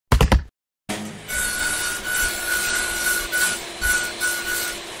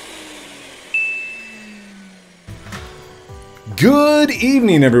Good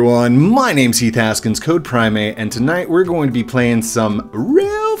evening, everyone. My name's Heath Haskins, Code Primate, and tonight we're going to be playing some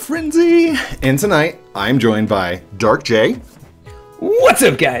Rail Frenzy. And tonight, I'm joined by Dark J. What's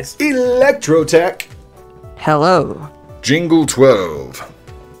up, guys? Electrotech. Hello. Jingle 12.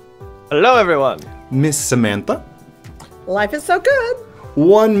 Hello, everyone. Miss Samantha. Life is so good.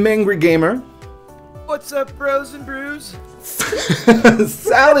 One Mangry Gamer. What's up, bros and brews?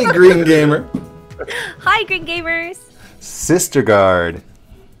 Sally Green Gamer. Hi, Green Gamers. Sister Guard.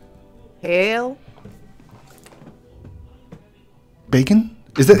 Hail. Bacon?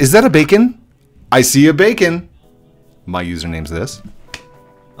 Is that a bacon? I see a bacon. My username's this.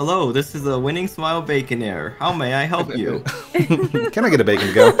 Hello, this is a winning smile baconaire. How may I help you? Can I get a bacon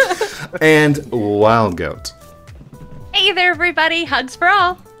to go? And Wild Goat. Hey there, everybody. Hugs for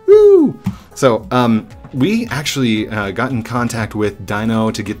all. Woo! So, we actually got in contact with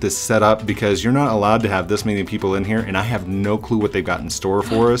Dino to get this set up because you're not allowed to have this many people in here, and I have no clue what they've got in store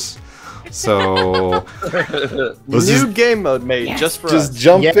for us. So, New game mode made just for us. Just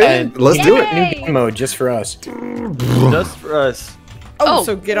jump in. Let's do it. New game mode just for us. Just for us. Oh,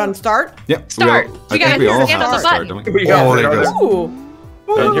 so get on start? Yep. Start. I You think gotta we all stand have on to the start, button. don't we? Yeah, Oh, there it goes. Ooh.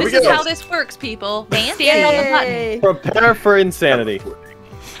 And here we This is go. how this works, people. Stand on the button. Prepare for insanity.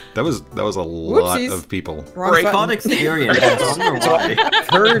 That was a lot Whoopsies. of people. Wrong Great button. called experience. I don't know why.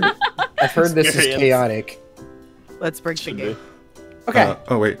 I've heard this is Experience. chaotic. Let's break the game. Okay,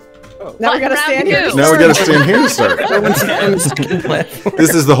 Oh, wait. now we gotta Round stand here. two. Now we gotta stand here to start.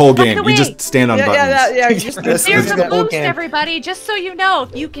 This is the whole game. You away. just stand on Yeah, buttons. yeah, yeah. Just, This There's is a the whole boost, game. everybody. Just so you know,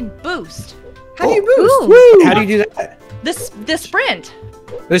 you can boost. how do you boost? Woo! How do you do that? The sprint.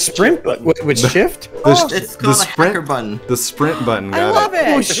 The sprint with shift? It's called a sprint hacker button. The sprint button. I Got love it.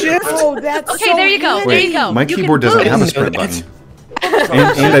 Oh, shift. Oh, that's Okay, so there you go. handy. There you go. My You keyboard can doesn't have a boost. sprint button.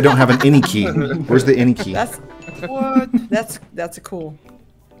 And I don't have an any key. Where's the any key? That's that's a cool.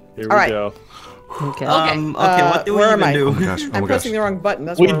 Here All we right. go. Okay. Okay, what do we where am even I? do? Oh my gosh. Oh I'm my gosh. pressing the wrong button.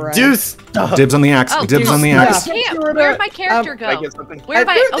 That's We where we're at. do stuff. Dibs on the axe. Oh, Dibs on the yeah. axe. Yeah, where'd my character go? Where am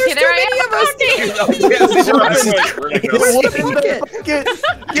I? There's Okay, there I too am. many of us. Get wood in the bucket.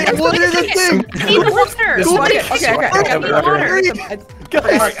 Get wood in the thing. Need the water. This bucket. Okay, okay. Need water.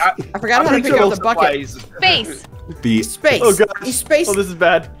 Guys, I forgot how to pick up the bucket. Face. The Space. Oh, gosh. You space. Oh, this is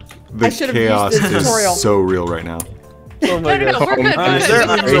bad. the I should've chaos used the tutorial. is so real right now. Oh my No, god. we're good. Uh, We're is good. there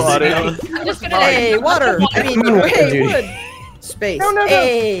I'm actual just audio? I'm just gonna. Hey, water. I mean, Come on, hey, dude. wood. Space. No.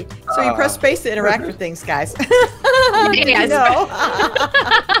 Hey. So you press space to interact with things, guys. Yes. No.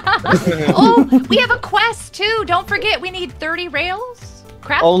 Oh, we have a quest too. Don't forget, we need 30 rails.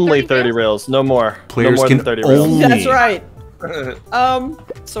 Crap. Only 30 rails. rails, no more. Players no more can than 30 rails. only- That's right.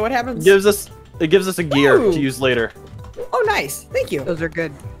 So what happens? It gives us a gear Ooh. to use later. Oh, nice. Thank you. Those are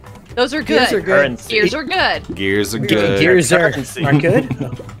good. Those are Gears good. are good. Currency. Gears are good. Gears are good. Gears are Currency.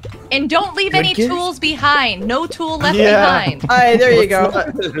 good? And don't leave any gears? tools behind. No tool left Yeah. behind. All right, there you go.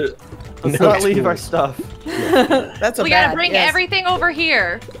 Let's No not leave tools. our stuff. That's a We bad. gotta bring yes. everything over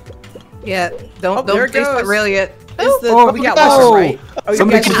here. Yeah, Oh, don't there it face the goes. rail yet. Is the, Oh, we got oh. water, right? Oh, you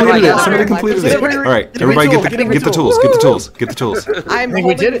Somebody guys completed got it. Somebody water. completed it. Wait, All right, Get a everybody tool, get get the a get the tool. tools. Get the tools. Get the tools. I'm I think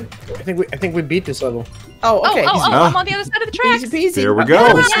we did holding- it. I think we beat this level. Oh, okay. Oh, Oh. I'm on the other side of the tracks. Easy peasy. There we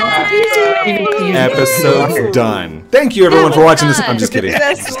go. Easy. Episode done. Thank you everyone for watching this. I'm just kidding.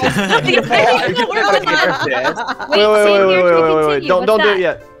 That's- Wait. Don't do it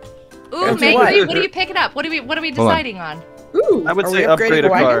yet. Ooh, Into Meg, what? what are you picking up? What are we Hold on. deciding on? Ooh, I would are say we upgrade upgrading a the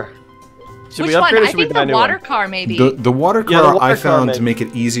wagon? car. Should Which we one? upgrade or I should we think buy a the new water one? car maybe. The water Yeah, car the water I car, found to maybe.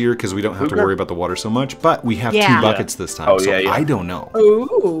 make it easier because we don't have to Okay. worry about the water so much. But we have Yeah. two buckets this time, Oh, so yeah. I don't know.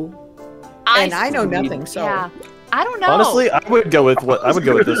 Ooh. And I know nothing, so. Yeah. I don't know. Honestly, I would go with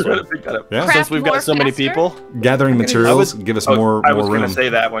this one. Yeah. Craft Since we've got more so many faster? people. Gathering materials give us more I was room. gonna say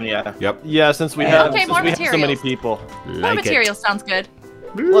that one, yeah. Yep. Yeah, since we Okay, have, more so many materials. people. More Like material sounds good.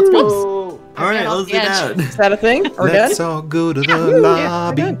 Let's go. Alright, off let's the do edge. that. Is that a thing? it. We're Let's good? all go to the we're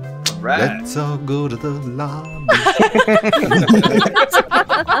lobby. good. Right. Let's all go to the lobby.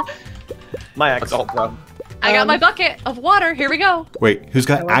 My axe. All done. I got my bucket of water. Here we go. Wait, who's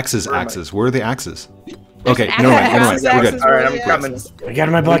got axes? where am I? Axes. Where are the axes? There's Okay, an never axe. mind. Axes, We're good. axes, All right, where I'm are the coming. axes? I got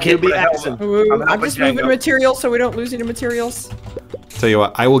in my bucket. Be axing. Ooh, I'm I'm helping just moving Django. materials so we don't lose any materials. Tell you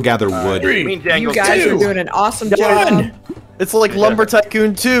what, I will gather wood. Me and Django. You guys are doing an awesome job. Done. It's like Lumber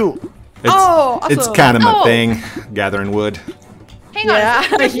Tycoon 2. It's, Oh, awesome. it's kind of my Oh. thing, gathering wood. Hang Yeah,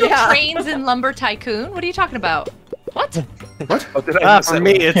 on. There's no yeah. trains in Lumber Tycoon. What are you talking about? What? Oh, did I miss For that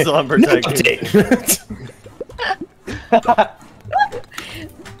me, one? it's Lumber Tycoon.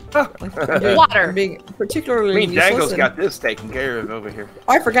 Water. I'm being particularly Me and useless. Dango's and- got this taken care of over here.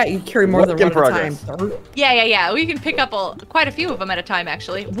 Oh, I forgot you carry more than Work one in at a time. progress. Yeah. We can pick up quite a few of them at a time,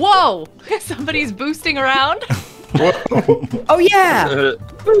 actually. Whoa! Somebody's boosting around. Oh yeah,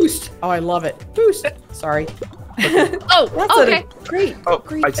 boost. Oh, I love it. Boost. Sorry. Oh, That's okay. a great,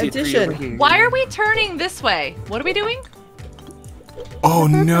 great I see three addition. over here. Why are we turning this way? What are we doing? Oh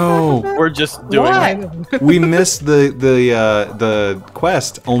no! We're just doing it. We missed the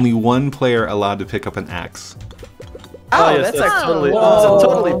quest. Only one player allowed to pick up an axe. Oh, Oh, yes, that's that's a totally, whoa. that's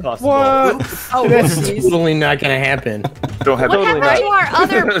totally possible. Oh, That's whoopsies. totally not gonna happen. Don't have What Totally happened to our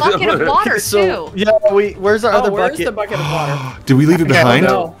other bucket of water, So too? yeah, where's our Oh, other where's bucket? the bucket of water? Did we leave it behind?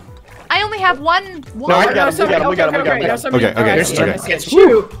 No. I only have one I water. got him, we got him. Okay, okay.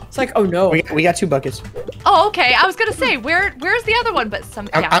 Shoot. It's like, oh no. We got 2 buckets. Oh, okay. I was gonna say, where's the other one? But some.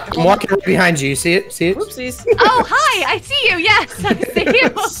 Yeah. I'm walking right behind you. You see it? See it? Whoopsies. Oh, hi! I see you. Yes, I see you.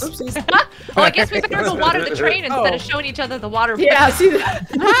 Whoopsies. Oh, I guess we better go water the train instead of showing each other the water. Yeah, see that?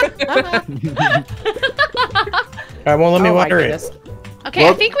 I won't let me Oh, my water it. goodness. Okay,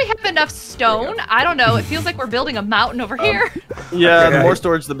 I think we have enough stone. I don't know. It feels like we're building a mountain over here. Yeah, the Okay. more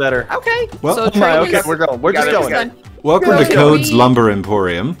storage, the better. Okay. Well- so Oh train My, okay, is we're going. We're Got just it, going. got it. Welcome to Okay. Code's Lumber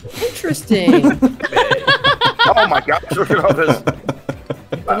Emporium. interesting. Oh my gosh, look at all this.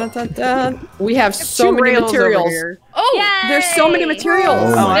 Dun, dun, dun. We have so Two many rails over materials. here. Oh, There's so many materials.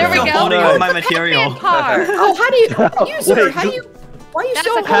 Oh Oh, my there we I'm go. still holding Nice. on my The material. Pac-Man part. Oh, how do you, sir, how do you, why are you That's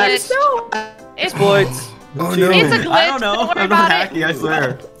so a hard glitch. to sell? It's, Exploits. Oh no! it's a glitch. I don't know. Don't worry I'm not about it. hacky, I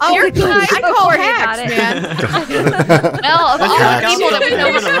swear. Oh, You're good. fine. I Don't call worry hacks, about it. man. Well, of all the hacks. people that we know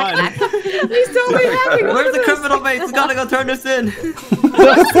We're gonna with run. He's totally happy. Where's the criminal base? We gotta go turn this in.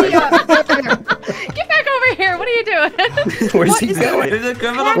 Get back over here. What are you doing? Where's he going? There's a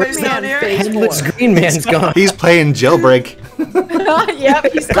criminal base down here. Headless green man's gone. He's playing jailbreak. Yep,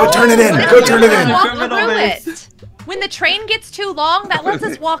 he's Go turn it in. Go turn it in. Walk Criminal through base. it. When the train gets too long, that lets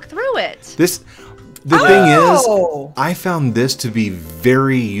us walk through it. The thing is, Oh. I found this to be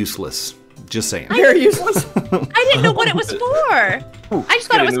very useless. Just saying. Very useless. I didn't know what it was for. I just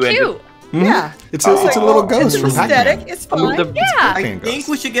thought it was Get a new cute. Yeah. It's a little ghost from aesthetic. Pac-Man. It's fine. Yeah. I think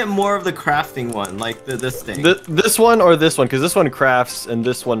we should get more of the crafting one, like this thing. This one or this one? Because this one crafts and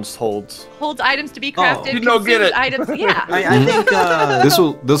this one holds. Holds items to be crafted. You don't get consumes it. Items. Yeah. I think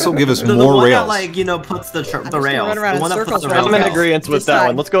This will give us the more one rails. that, like, you know, puts the gonna rails. run around The in one that puts circles the around rails. I'm in Okay. agreement with that Decide.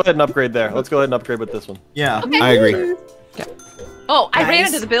 one. Let's go ahead and upgrade there. Let's go ahead and upgrade with this one. Yeah. Okay. I agree. Oh, I ran Nice.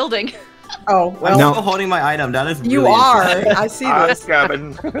 into the building. Oh, I'm well, No. still holding my item. That is really you are. interesting. I see I'm this.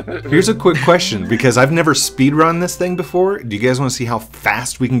 coming. Here's a quick question, because I've never speedrun this thing before. Do you guys want to see how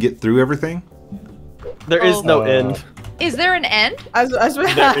fast we can get through everything? There is no end. Is there an end?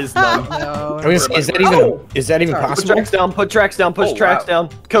 There is none. I mean, is that even Put possible? tracks down. Put tracks down. Push Oh, tracks wow. down.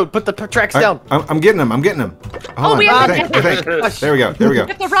 Code. Put the tracks I, down. I'm getting them. I'm getting them. Hold on. we I have think. to- There we go. There we go. We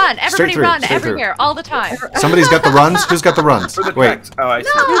have to run. Everybody Straight through, run straight through. everywhere, all the time. Somebody's got the runs. Who's got the runs? For the Wait. tracks. Oh, I see.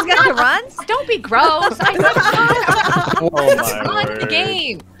 Who's got the runs? Don't be gross. I said Oh my run the word.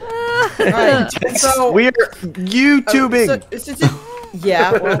 game. Right. So We're YouTubing.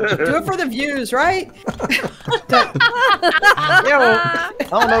 Yeah, well, do it for the views, right? I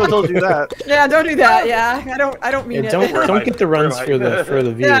don't know who told you that. Yeah, don't do that. Yeah, I don't mean Yeah, it. don't get the runs for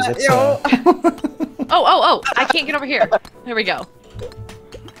the views. Yeah, That's, Oh, I can't get over here. There we go.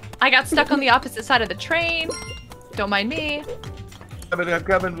 I got stuck on the opposite side of the train. Don't mind me. I'm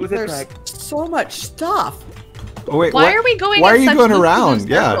coming with the There's track. so much stuff. Oh, wait. Why what? are we going Why in are you such going loopy-loop around?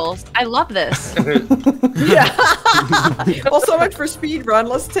 Yeah. circles? I love this. Yeah. Well, so much for speed run.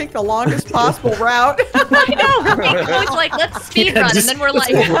 Let's take the longest possible route. I know, right? It's always like, let's speed run, and then we're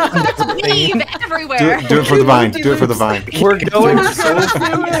like, let's weave everywhere. Do it for the vine. Do it for the vine. We're going so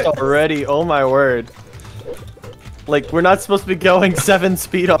fast already. Oh my word. Like, we're not supposed to be going 7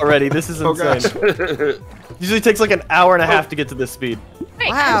 speed already. This is Oh, insane. gosh. Usually takes like an hour and a half to get to this speed. Right,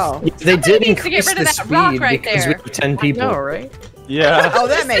 Wow. They did needs to get increase rid the of that rock speed right because we there. have 10 people. right? Yeah. Oh,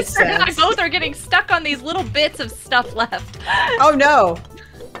 that makes Sister and I sense. both are getting stuck on these little bits of stuff left. Oh no.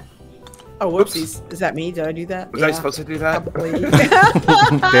 Oh, whoopsies. Is that me? Did I do that? Was I supposed to do that? Probably. Did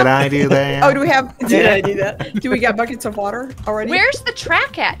I do that? Oh, do we have? Did I do that? Do we got buckets of water already? Where's the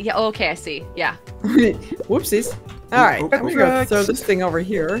track at? Yeah, oh, okay, I see. Yeah. Whoopsies. All right, I'm gonna go Tracks. throw this thing over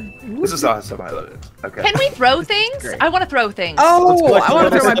here. This is awesome. I love it. Okay. Can we throw things? I want to throw things. Oh, collect I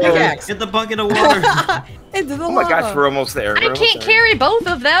want to throw my the- pickaxe Get the bucket of water. into the Oh my gosh, lava. we're almost there. I can't carry both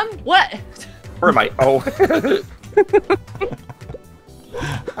of them. What? Where am I? Oh.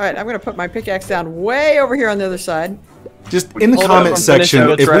 All right, I'm gonna put my pickaxe down way over here on the other side. Just in the Hold comment on, section,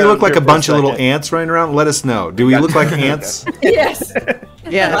 finish if we out look like a for a bunch of little second. ants running around, let us know. Do we look like ants? Yes.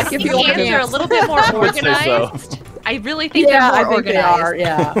 Yeah. Like if The you look ants at are a little bit more would say so. organized. I really think Yeah, they're I more think they organized. are.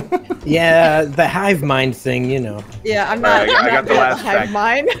 Yeah. Yeah, the hive mind thing, you know. Yeah, I'm All not. right, I got the last hive track.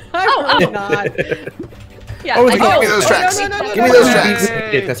 mind. I'm really not. Yeah, Oh, I give know. me those tracks. No. Give me those tracks.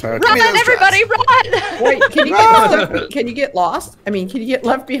 That's right. Run, everybody, run! Wait, can you get lost? I mean, can you get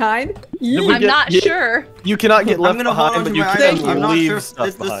left behind? I'm not sure. You cannot get I'm left gonna hold on behind, to but you my can item. I'm not leave sure if stuff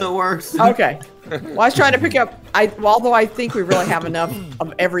this behind. still works. Okay. Well, I was trying to pick up. Although I think we really have enough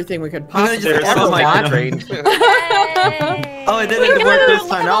of everything we could I'm gonna possibly just ever follow my want. train. Yay. Oh, it didn't work this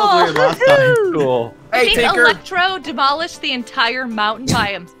time. That was weird last time. Cool. Hey, Did Tinker. Electro demolish the entire mountain by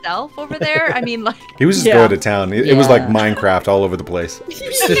himself over there? I mean, like, He was just Yeah. going to town. It was like Yeah. Minecraft all over the place. He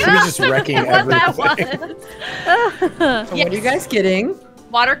was just wrecking what that everything. was. So what are you guys getting?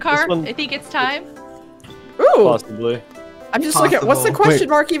 Water car, This one- I think it's time. Ooh, Possibly. I'm just looking at what's the Possible. question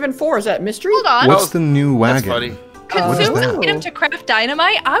mark even for? Is that mystery? Hold on. What's the new That's wagon? funny. Could what is Sue that? get him to craft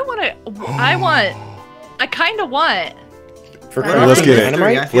dynamite? I kind of want. For Alright, let's get it.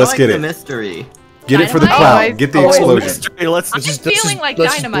 dynamite? I feel Let's like get the it. mystery. Get it for the Dynamite? cloud. Get the Oh, wait, explosion. Mystery, let's I'm just... feeling like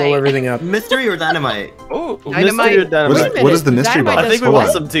let's just blow dynamite. everything up. Mystery or dynamite? Oh, Mystery or Wait a dynamite? minute, What is the mystery Dynamite box? I think we Hold want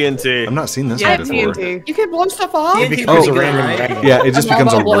on. some TNT. I've not seen this Yeah, one before. TNT. You can blow stuff up. TNT It would becomes be a good, random right? dragon. Yeah, it just I'm all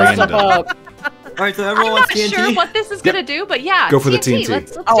becomes a about blowing stuff random. up. Alright, so I'm everyone not wants TNT? sure what this is gonna do, but yeah. Go for the TNT. TNT.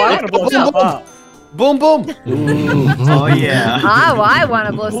 Let's Oh, do I it. want to blow Let's stuff go. up. Boom, boom. Oh yeah. I want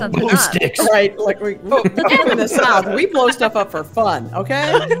to blow something Glue up. sticks. Right, like we in the South, we blow stuff up for fun,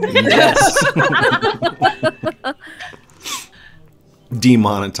 okay? Yes.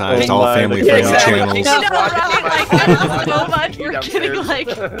 Demonetized Oh all my family God. friendly Exactly. channels. You know, right? Like, that is so much. We're getting like,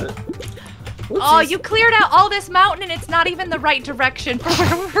 oh, you cleared out all this mountain and it's not even the right direction for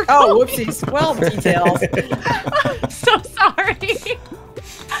where we're Oh, going. whoopsies. Well, details. So sorry.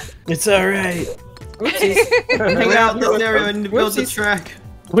 It's alright. Whoopsies. Clear out this area and build the Whoopsies. track.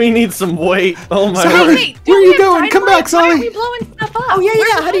 We need some weight. Oh my Sorry. god. Wait, Where are do you we have going? Come dynamite? back, Why are Sully. we blowing stuff up? Oh, yeah, Where's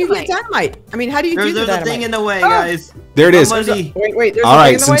yeah. the How do you get dynamite? dynamite? I mean, how do you do the There's a dynamite? thing in the way, guys. There it is. Somebody- Wait, there's All a right,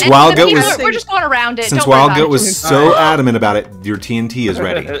 thing in the since way? Wild The Goat people was- we're just going around it. Since Don't worry Wild about Goat it. was so adamant about it, your TNT is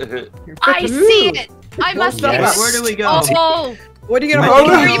ready. I see it. I must stuff fix up. it. Where do we go? Oh, What are you gonna Am I hold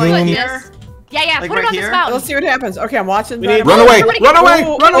where are thinking you on? putting here? this? Yeah, Like put it right on here? this mountain. Let's see what happens. Okay, I'm watching. We need- Run away! What? Run away!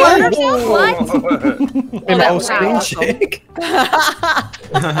 Oh, Run away! What? And that all was screen awesome. shake.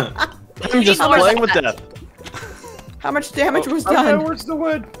 I'm just Oh my playing God. with death. How much damage was Okay, done? where's the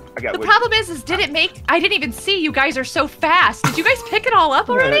wood? I got The wood. problem is did it make? I didn't even see. You guys are so fast. Did you guys pick it all up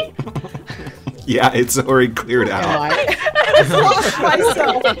already? Yeah, it's already cleared out. I lost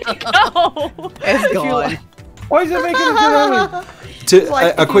myself. No. It's gone. Why is it making a good To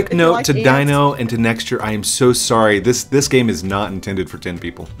like a if quick you note like to ants. Dino and to next year, I am so sorry. This game is not intended for 10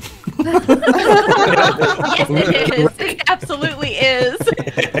 people. Yes, it is. It absolutely is. I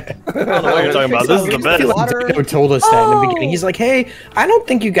don't know what you're talking about. This is the I feel best. like Dino told us that in the beginning. He's like, hey, I don't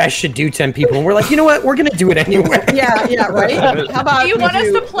think you guys should do 10 people. And we're like, you know what? We're going to do it anyway. Yeah, right? How about Do you we want us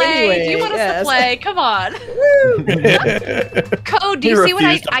do to play? anyway? Do you want us Yes. to play? Come on. Code, do He you see what I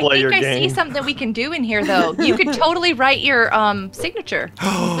refused to I play think your I game. see something we can do in here though. You could totally write your signature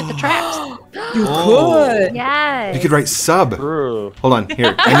with the tracks. You Oh. could. Yes. You could write sub. True. Hold on,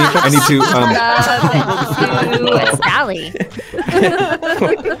 here. I need to. Sally.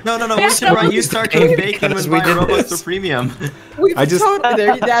 No, we should write you start cooking bacon Because with we my did Roblox this. for premium. We I just-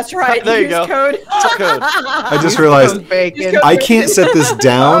 totally, that's right. There you Use go. Code. Code. I just realized Bacon. I can't set this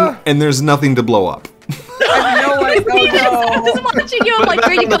down, and there's nothing to blow up. I know I I'm just watching you. I'm Put like, it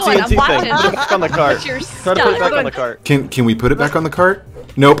where back you on the going? I'm TNT thing. watching. Put it back on the cart. But you're Try to put it back stuck. on the cart. Can we put it back on the cart?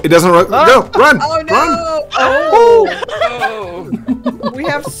 Nope, it doesn't run. Go, run, Oh run. no! Oh, we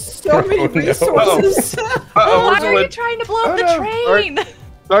have so many resources. Uh-oh, Why where's the are you wood? trying to blow up Oh, the no. train?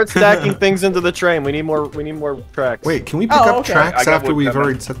 Start stacking things into the train. We need more tracks. Wait, can we pick Oh, up okay. tracks I got after wood we've coming.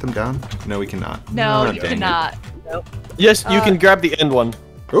 already set them down? No, we cannot. No, Ah, you dang it. cannot. Yes, you can grab the end one.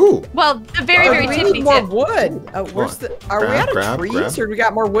 Ooh, Well, the very, very we tippity need more tip. wood. Where's the? Are we Grab, out of grab, trees, grab. or do we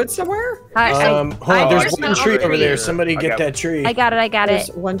got more wood somewhere? Hold on, I- there's there's one no tree over tree. there. Somebody I get got- that tree. I got it. There's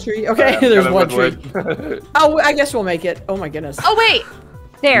one tree. Okay, there's one tree. Oh, I guess we'll make it. Oh my goodness. Oh wait,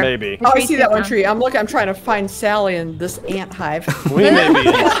 There. Maybe. The Oh, I tree's see that one down. tree. I'm trying to find Sally in this ant hive. We may be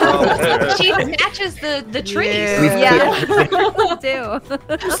in trouble. she matches the trees. Yeah. Do.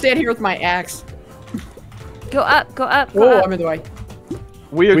 Just stand here with my axe. Go up. Go up. Go Whoa, up. I'm in the way.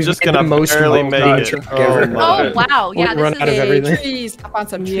 We are We've just made gonna the most barely mobile make it. truck Oh ever. my. Oh wow, yeah, We run this out of is. Hey, everything. trees. Up on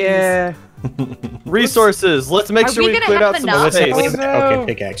some trees. Yeah. Resources. Let's make Are sure we we gonna cleared have out some enough? space. Oh, no. Okay,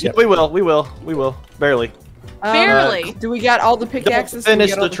 pickaxe. Yeah, Yep. we will. Barely. Barely. Do we got all the pickaxes? Don't Do we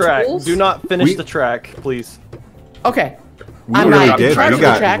finish got all the track. tools? Do not finish We- the track, please. Okay. We I'm really not in did. charge We of the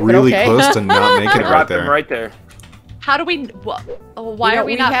got track, but really okay. close to not making it right Drop them there. right there. How do we? Why You know, are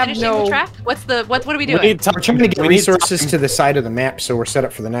we we not have finishing no- the track? What do we We doing? need time. I'm trying to get we need resources time. to the side of the map, so we're set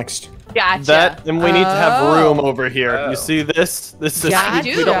up for the next. Gotcha. That, and we need to have room Oh. over here. Oh. You see this? This is. Gotcha.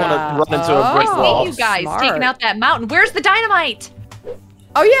 We don't want to run into a brick Oh. wall. Hey, you guys, Smart. taking out that mountain. Where's the dynamite?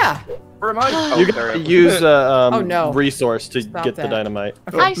 Oh yeah. Where am I? You there gotta it is. use a Oh, no. resource to Stop get the that. dynamite.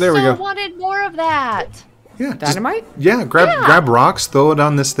 I there we so go. wanted more of that. Yeah, just, Dynamite? yeah. Grab rocks, throw it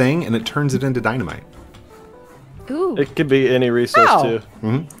on this thing, and it turns it into dynamite. Ooh. It could be any resource Oh.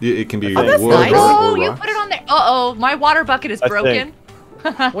 too. It can be Oh, that's wood nice. or Oh, you rocks. put it on there. Uh-oh, my water bucket is I broken.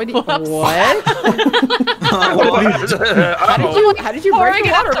 What? Do you, Whoops. what? Uh-oh. How did you break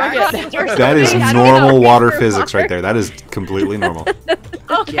the water bucket? That is I don't normal know. water physics right there. That is completely normal.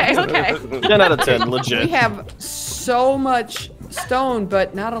 Okay, okay. 10 out of 10, We legit. have so much stone,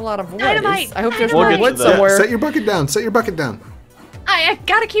 but not a lot of wood. Dynamite, I hope there's dynamite. more We'll wood get to that. somewhere. Set your bucket down. Set your bucket down. I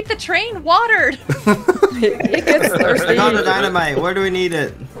gotta keep the train watered. It gets thirsty. I got the dynamite. Where do we need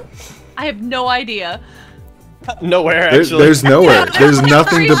it? I have no idea. Nowhere, actually. There's nowhere. There's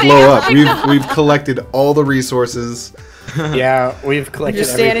nothing to Everything. blow up. Oh my We've collected all the resources. Yeah, we've collected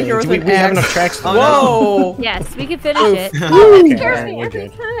Just standing everything. here with Do we, an we have axe. enough tracks to Oh, go? Whoa! Yes, we can finish Oof. it. Okay, Scares alright, me we're every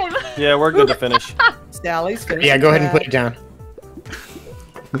good. time. Yeah, we're good to finish. Sally's finishing. Yeah, go ahead and that. put it down.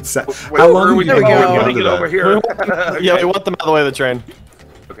 How long Where have you are we been going? going Let me on to get over that? here. Yeah, we want them out of the way of the train.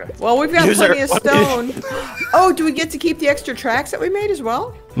 Okay. Well, we've got User, plenty of what- stone. Oh, do we get to keep the extra tracks that we made as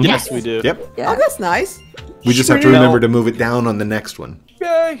well? Yes, we do. Yep. Oh, that's nice. We just have to Sweet. remember to move it down on the next one.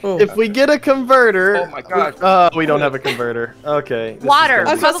 Yay. Oh. If we get a converter. Oh my gosh. We don't have a converter. Okay. this is Water. gonna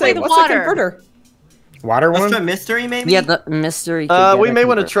I was gonna Probably say, the what's water. a converter? Water Let's one? try mystery, maybe? Yeah, the mystery. We may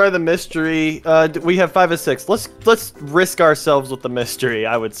want to try the mystery. We have 5 of 6. Let's risk ourselves with the mystery.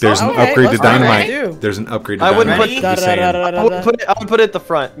 I would say. There's an Okay, upgrade to let's try that dynamite. too. There's an upgrade to I wouldn't dynamite. put- Just saying. I would put it at the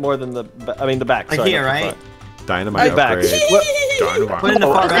front more than the. The back. Like Sorry, here, not the right? front. Dynamite Back. upgrade. Put Dynamite. in the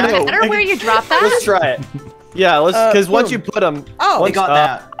far Does it back. matter where you drop that? Let's try it. Yeah, let's because once you put them. Oh, We got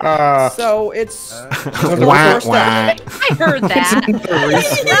that. So it's Wah, First wah. I heard that.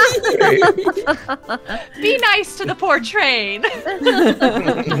 Be nice to the poor train.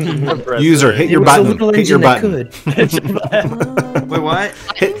 User, hit your It was a button. little Hit your engine that button. could. Wait, what?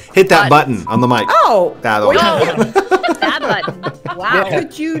 Hit that button on the mic. oh. That Wait, one. That button. Wow.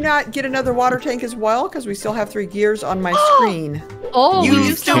 could you not get another water tank as well? Because we still have 3 gears on my screen. Oh, You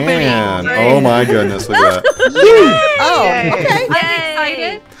We stupid. can. Oh my goodness, look at that. Oh, okay. I'm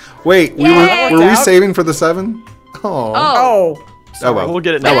excited. Wait, Yay. were we Worked out. saving for the 7? Oh. Oh. Oh well. We'll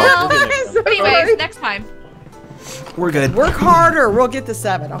get it now. Well, We'll get it now. anyways, next time. We're good. Work harder. We'll get the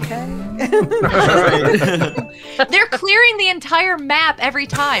 7, okay? They're clearing the entire map every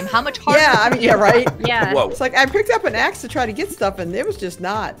time. How much harder? Yeah, I mean, yeah, right? Yeah. Whoa. It's like I picked up an axe to try to get stuff, and it was just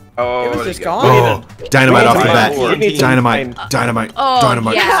not. Oh, It was there just you go. gone. Oh, dynamite off the bat. We need Dynamite, dynamite, Oh,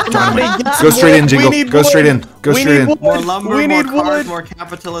 dynamite, yeah. dynamite. Go straight in, Jingle. Go straight in. Go We straight need in. More lumber, We more need cars, wood. more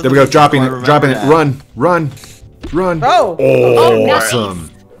capitalism. There we go. Dropping Remember it. Dropping it. that. Run. Run. Run. Oh. Oh, nice. awesome.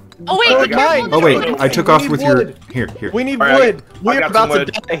 Oh wait, Oh, be careful. mine. Oh wait, I took off We need with your. wood. Here, here. We need All right, wood. I We're got about some to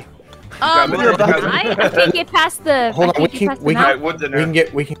wood. die. Got it. I can't get past the. Hold I on, can't we get can- past the we can- All map. right, wood's in We there. can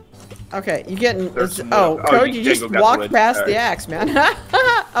get, we can. Okay, you getting? There's some Oh, wood. Oh, Code, you you can't just go get walked wood. past All the right. axe, man.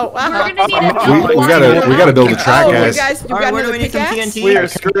 Oh, We're gonna need a We gotta build a track, Oh, you guys. guys, you All got right, where do another we need some pickaxe? TNT? We are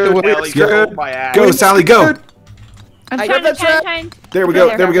screwed. We're Ellie, go screwed. my ass. Go, Sally, go. I'm I trying got to that trying. There we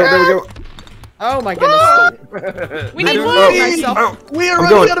go. There we go. There we go. Oh my goodness. We need Oh. wood. Myself. Oh, We are I'm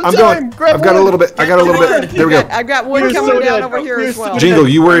running going. out of I'm time. going. Grab I've got a wood. little bit. I got a little bit. There we go. I've got wood You're coming so down dead. over here You're as well. so Jingle,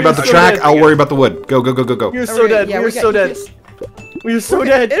 you worry You're about the so track. dead. I'll worry about the wood. Go, go, go, go, go. You're so Alright, dead. yeah, We're we so got dead. this. We're so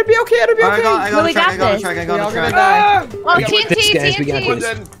dead. It'll be okay. It'll be All right, okay. I got Well, a we track. got I got a this. track. I We got all a gonna track. die. Oh, We got this, TNT, guys, we got TNT.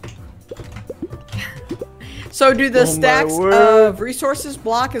 this. So do the Oh my stacks word. of resources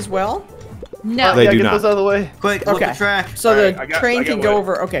block as well? No. They Yeah, do get not. those out of the way. Quick, look Okay. at the track. So Alright, the I got train can go wood.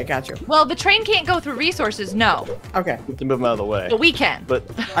 over. Okay, gotcha. Well, the train can't go through resources, no, Okay. To move them out of the way. but we can. But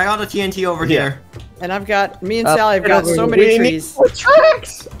I got a TNT over Yeah. here. And I've got me and Sally. I've got so we many need trees. more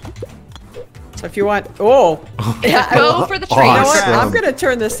tracks. So if you want, oh, yeah, I Go will- for the Oh, train. You know what? Awesome. I'm gonna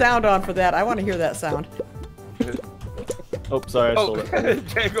turn the sound on for that. I want to hear that sound. Oh, sorry, I Oh, stole it.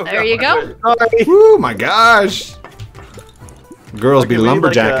 Django There got you my go. wood. Sorry. Woo, my gosh. Girls be Okay, we need,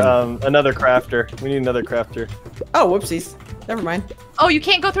 like, lumberjacking. another crafter. We need another crafter. Oh, whoopsies. Never mind. Oh, you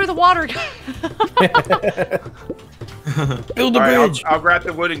can't go through the water. Build a All right, bridge. I'll grab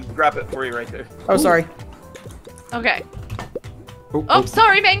the wood and drop it for you right there. Oh, sorry. Okay. Oh,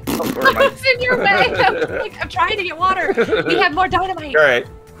 sorry, Ming. where am I? It's in your way. I'm trying to get water. We have more dynamite. All right.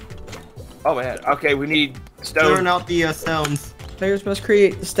 Oh man. Okay, we need Clearing stone. out the stones. Players must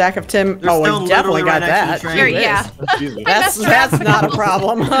create a stack of 10. There's Oh, stone we definitely literally got right next that. to the Here, train. yeah. Excuse me. That's not a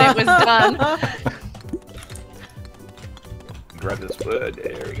problem. It was done. Grab this wood.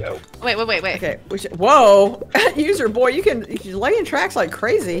 There we go. Wait. Okay, we should. Whoa, user boy, you can lay in tracks like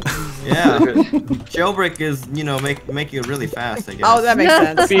crazy. Yeah. Jailbreak is, you know, make you really fast, I guess. Oh, that makes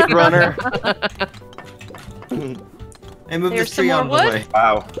sense. Speed runner. Hey, move There's this tree some out of more the way.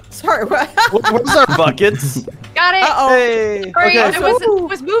 Wow. Sorry, what? Where's our buckets? Got it. Uh-oh. Hey. Sorry, Okay. I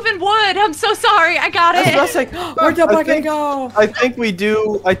was moving wood. I'm so sorry. I got I was it. like, where'd the I bucket think- go? I think we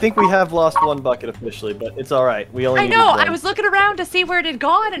do. I think we have lost one bucket officially, but it's all right. We only. I needed know. one. I was looking around to see where it had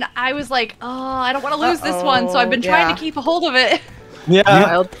gone, and I was like, oh, I don't want to lose this one, so I've been trying yeah. to keep a hold of it.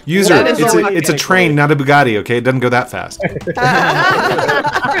 Yeah. User, That is only it's a train, not a Bugatti, okay? It doesn't go that fast. True.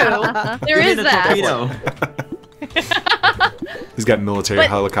 There Give is me the that. torpedo. He's got military But-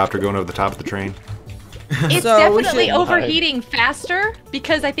 helicopter going over the top of the train. It's So we definitely should- overheating faster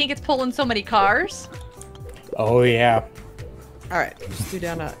because I think it's pulling so many cars. Oh yeah. All right, let's do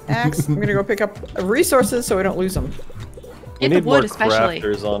down an axe. I'm gonna go pick up resources so we don't lose them. We Get the need wood, more especially.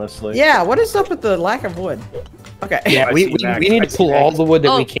 crafters, honestly. Yeah, what is up with the lack of wood? Okay. Yeah, I we see Max. need I to see pull Max. all the wood that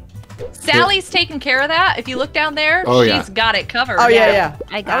Oh. we can. Sally's taking care of that. If you look down there, Oh, she's yeah. got it covered. Oh yeah.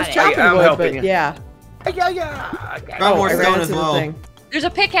 I I got was it. chopping I'm wood, helping but you. yeah. Yeah. Grab more I ran stone into as the well. thing. There's a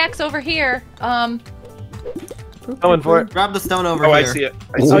pickaxe over here. Going for it. Grab the stone over Oh, here. I see it.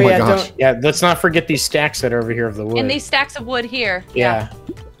 I Oh see Oh it. my yeah, gosh. don't. Yeah, let's not forget these stacks that are over here of the wood. And these stacks of wood here. yeah.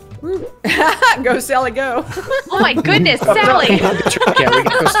 Go Sally, go. Oh my goodness, Sally! Yeah, we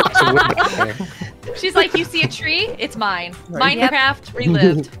got those stacks of wood back there. She's like, you see a tree? It's mine. Yep. Minecraft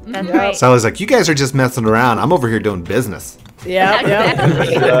relived. That's Mhm. right. Sally's like, you guys are just messing around. I'm over here doing business. Yeah, yeah.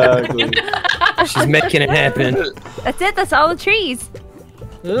 Exactly. She's making it happen. That's it. That's all the trees.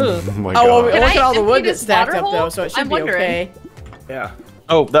 Ugh. Oh my Oh well, god. Can look I at all the empty wood this that's stacked water up though, hole? so it should I'm be wondering. okay. Yeah.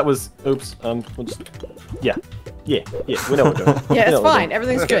 Oh, that was. Oops. We'll just. Yeah. Yeah. We know what we're doing. Yeah, We it's know what we're fine.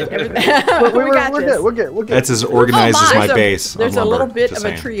 Everything's good. Everything. doing. we got We're this. good. We're good. We're good. That's as organized as my There's a- base. There's on a little lumber, bit just of a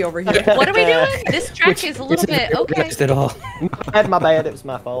saying. tree over here. What are we doing? This track is a little bit okay. Organized at all. My bad. It was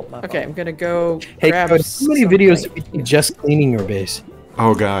my fault. My Okay, I'm gonna go Hey, grab Code, how many videos something. have you just cleaning your base?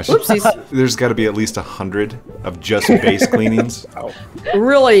 Oh gosh. Whoopsies. There's got to be at least 100 of just base cleanings.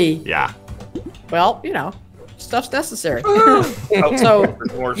 Really? Yeah. Well, you know, stuff's necessary. Oh, So,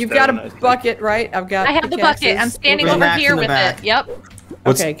 there's more You've got stone, a I think. bucket, right? I've got. I have the bucket. I'm pickaxes. standing With an over axe here in the with back. it. Yep.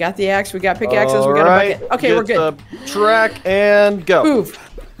 What's- Okay, got the axe. We got pickaxes. We got a Alright, bucket. Okay, we're get good. the track and go. Move.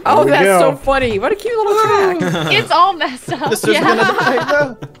 Oh, we that's go. so funny. What a cute little track. It's all messed up. This is Yeah.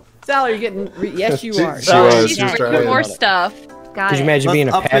 gonna die. Sally, you're getting. Yes, you are. She was. She's She was bringing trying. more stuff. Got Could you it. imagine being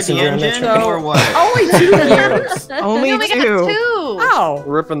a Let's upgrade the passenger on that engine train? or what? Only 2 years. We Only only got 2. 2. Oh.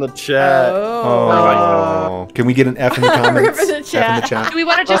 Ripping the chat. Oh. Can we get an F in the comments? Rip in the F in the chat. chat. Do we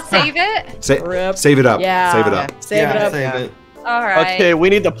want to just save it? Rip. Save it up. Yeah. Save it up. Save it up. Save it. All right. Okay, we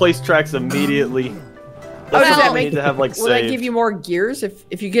need to place tracks immediately. Oh, That's does what that we make? need to have like Will that saved. give you more gears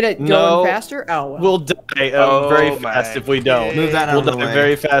if you get it going No. faster? Oh. Well. We'll die Oh very my fast if we don't. Move that out We'll of the die way.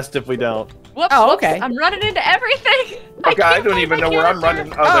 very fast if we don't. Whoops, Oh, whoops, okay. I'm running into everything. Okay, I can't don't find even my know where I'm character.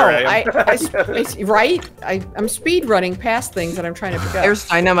 running. Oh, there I am. Right? I'm speed running past things that I'm trying to pick up. There's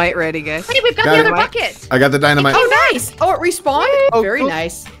dynamite ready, guys. Hey, we've got Got the it. other bucket. I got the dynamite. Oh, nice! Oh, it respawned. Oh, Very cool.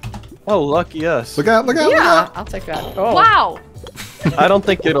 nice. Oh, lucky us. Look out, look out, look Yeah, out. I'll take that. Oh. Wow. I don't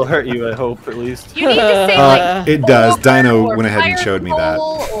think it'll hurt you, I hope, at least. You need to say like It does. or Dino went ahead and fire showed me that.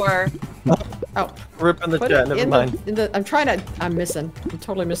 coal Or Rip in the Put chat, it never in mind. I'm trying to. I'm missing. I'm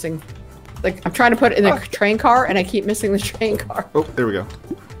totally missing. Like I'm trying to put it in the train car, and I keep missing the train car. Oh, there we go.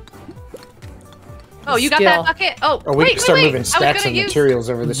 oh, you got Skill. that bucket? Oh, Or we wait, can start wait, moving wait. stacks I of was gonna use. materials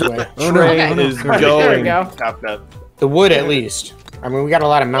over this way. The train Okay. is There we There we going. go. Top nut. The wood, at least. I mean, we got a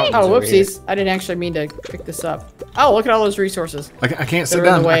lot of mountains. Oh, over here. whoopsies! I didn't actually mean to pick this up. Oh, look at all those resources. I can't sit They're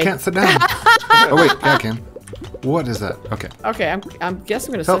in down. the I way. can't sit down. Oh wait, yeah, I can. What is that? Okay. Okay, I'm guess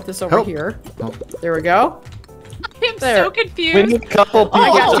I'm gonna Help, set this over help. here. Oh. There we go. I'm There. so We confused. need a couple people I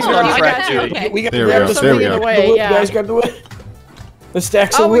got to you, start I got track you. duty. Okay. We got There we grab go, some there we wood. go. The Way, wood, yeah. guys, grab the wood. The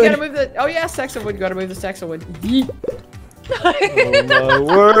stacks Oh, of we wood. gotta move the. Oh yeah, stacks of wood. Gotta move the stacks of wood. Yeet. Oh my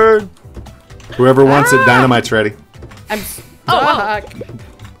word. Whoever wants it, dynamite's ready. I'm Oh, whoa. stuck.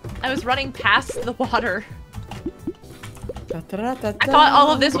 I was running past the water. I I thought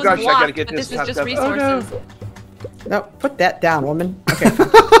all of this Oh was gosh, I gotta blocked, get but this this was just hooked up. Oh, no. resources. No, put that down, woman. Okay.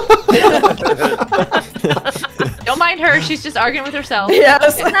 Don't mind her. She's just arguing with herself.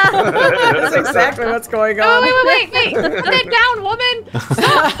 Yes. That's exactly what's going No, on. wait. Put that down, woman.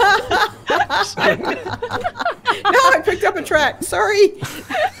 No, I picked up a track. Sorry.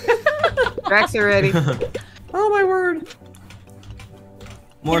 Tracks are ready. Oh my word.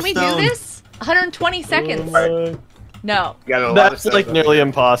 More Can we stone. do this? 120 seconds. No. Got a lot of That's stuff like up. nearly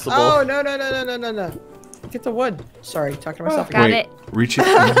impossible. Oh no. Get the wood. Sorry, talking to myself. Got Wait, it. reach it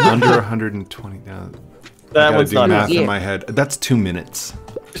under 120 down. That I gotta one's do not math easy. in my head. That's 2 minutes.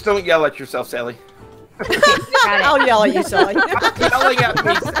 Just don't yell at yourself, Sally. I'll yell at you, Sally. Yelling at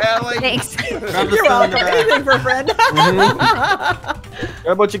me, Sally. Thanks. Grab the You're stone welcome. back. Anything for a friend.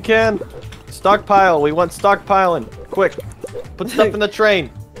 Grab what you can. Stockpile. We want stockpiling. Quick. Put stuff in the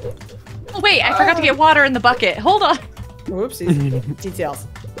train. Oh, wait, I forgot to get water in the bucket. Hold on. Whoopsies. Details.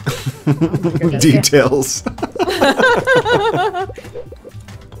 Details.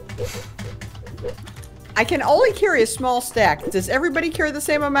 I can only carry a small stack. Does everybody carry the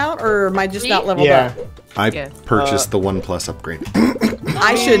same amount, or am I just not leveled Yeah. up? I Yeah. purchased the 1+ upgrade.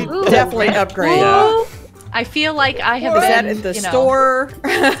 I should Ooh. definitely upgrade. Ooh, I feel like I have Is that been, at the you know. store?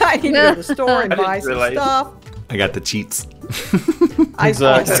 I need to go to the store and I didn't buy some realize. stuff. I got the cheats.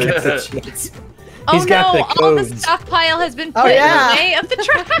 Exactly. Oh He's got no, the all the codes. stockpile has been Oh, put yeah. in the way of the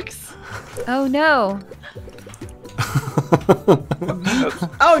tracks. Oh no.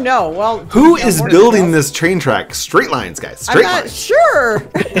 Oh no, well. Who no, is more building details. this train track? Straight lines, guys. I'm Straight not lines. sure.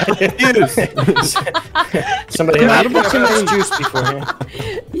 Somebody had to put too much juice beforehand.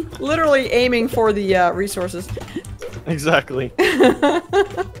 Literally aiming for the resources. Exactly.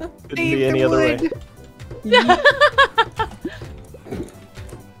 Couldn't be any other way.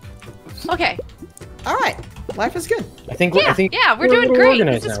 Okay. All right, life is good. I think Yeah, we're doing a little great.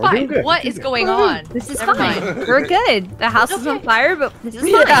 organized This is now. We're doing fine. good. What is going on? This is Never fine. mind. We're good. The house is on Okay. fire, but this is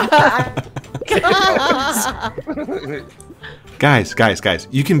fine. Guys.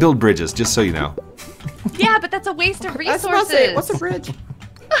 You can build bridges, just so you know. Yeah, but that's a waste of I was about resources. to say, what's a bridge?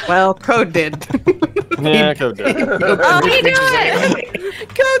 Well, Code did. Yeah, code did. Oh, he did it!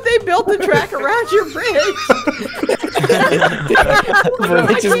 Code, they built the track around your bridge.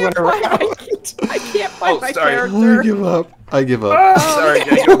 They just went around. I can't find Oh, my sorry. character. I give up. Sorry,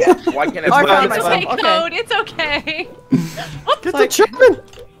 Daniel. Why can't I I put found on It's this myself. okay, one? Okay. Code. It's okay. Get Like- the chicken.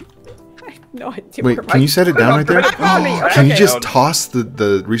 No idea. Wait, where can you set it down right there? Back on me. Can you Okay. just toss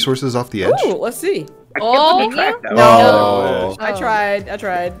the resources off the edge? Ooh, let's see. I Oh, can't put the track down. Oh. I tried.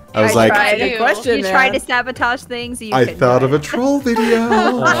 I was like, tried. Good question, You man. tried to sabotage things. You I couldn't thought do of a it. troll video.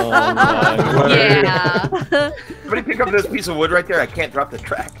 Oh, my word. Yeah. Somebody pick up this piece of wood right there. I can't drop the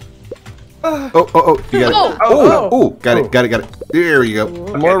track. Oh, you got it. Oh. Oh, got it. There you go.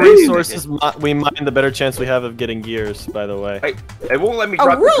 The more Okay, thank you, resources we mine, the better chance we have of getting gears, by the way. Hey, it won't let me Oh,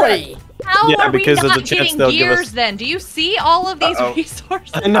 drop the really? How Yeah, are we because of not the chance getting they'll give us- gears then? Do you see all of these Uh-oh.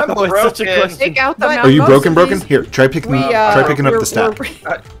 resources? I know, I'm it's such a broken. question. Take out the But- Are you most broken? of these- Here, try picking up we're- the stack.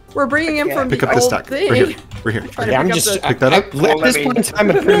 We're bringing him from Pick the up the old stack. thing. Right here. Trying to Yeah, I'm pick up just the- Pick that up. At this point in time,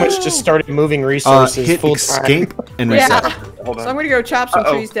 I pretty much just started moving resources Hit full escape time. and Yeah. reset. Hold So on. I'm gonna go chop some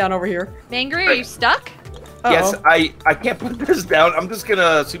Uh-oh. trees down over here. Mangry, are you stuck? Yes, Uh-oh. I can't put this down. I'm just gonna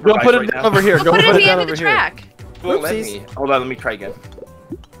Go supervise put it right down now. over here. Go Put it at put the it down end of over the here. track. It won't let Oopsies. me. Hold on, let me try again.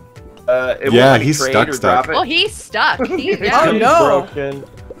 It won't Yeah, let me he's trade stuck. or drop it. Oh, he's stuck. He's Oh, down. no. Broken.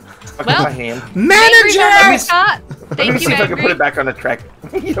 Okay, well- my hand. Mangry, Let me, shot. let Thank me you, see if I can put Mangry. it back on the track.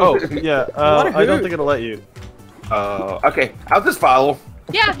 Oh, yeah. What a I don't hoot. think it'll let you. Okay, I'll just follow.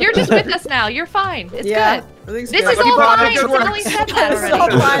 Yeah, you're just with us now. You're fine. It's Yeah, good. everything's This good. is all But fine. good work. Sally said that It's all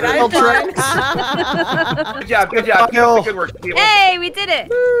already. fine. I'm fine. Good job, good job. Uphill. Good work. Team. Hey, we did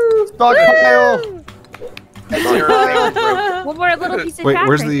it. Stockpile. One more little piece of Wait, track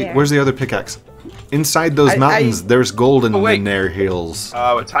where's right the there. where's the other pickaxe? Inside those I- mountains, there's gold in Oh, wait. their hills.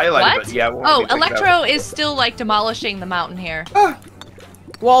 It's highlighted, What? but yeah. it won't Oh, let me pick it up. Electro is still like demolishing the mountain here.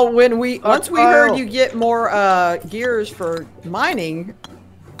 Well, once we heard Stockpile. you get more gears for mining,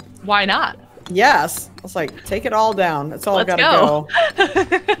 Why not? yes, I was like, take it all down. That's all Let's gotta go.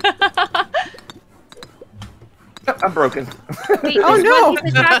 I'm broken. Wait, Oh, there's no. one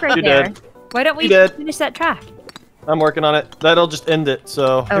piece of track right You there. did. Why don't we You did. finish that track? I'm working on it. That'll just end it.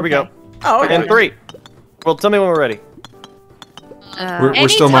 So here we go. Okay. Oh, okay. And 3. Well, tell me when we're ready. We're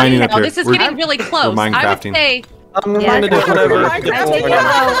still Anytime mining now. up here. This is We're- getting really close. I would Minecrafting. say I'm Yeah. trying to do whatever. I gets take us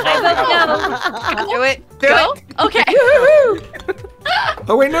it started. I vote no. Do it. Do go. it. Okay.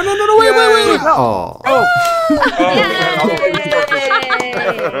 Oh wait, no, wait. Oh.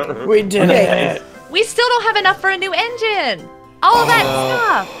 Yay! We did it. We still don't have enough for a new engine. All that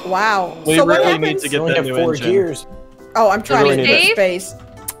stuff. Wow. We So what really happens? need to We get only that have new 4 engine. gears. Oh, I'm trying really to need get it. space.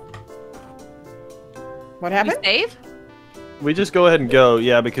 What We happened? save? We just go ahead and go,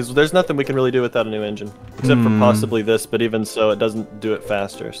 yeah, because there's nothing we can really do without a new engine. Except for possibly this, but even so, it doesn't do it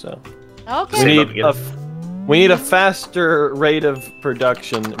faster, so. Okay. We need a faster rate of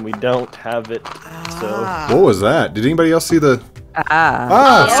production, and we don't have it, so. What was that? Did anybody else see the?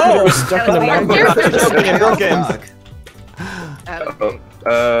 Ah. Somebody was stuck in the microwave.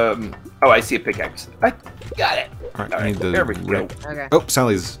 Oh, I see a pickaxe. I got it. All right, All I need the. there we go. Okay. Oh,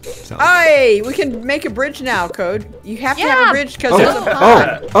 Sally's. Hey, we can make a bridge now, Code. You have to have a bridge because there's a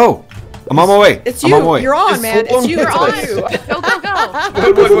pond. Oh! I'm on my way. It's I'm on my you. way. You're on, man. It's you. You're It's on. you. Go, go,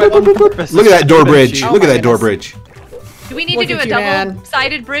 go. Look at that door bridge. Oh Look at my that door goodness. bridge. Do we need Look to do at a you, man.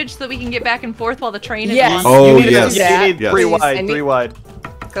 double-sided bridge so that we can get back and forth while the train is Yes. on? Oh You need yes. Yeah. You need Yes. three Please, wide, I need- three wide.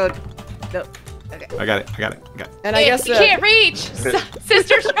 Code. No. I got it. I got it. And I guess You can't reach.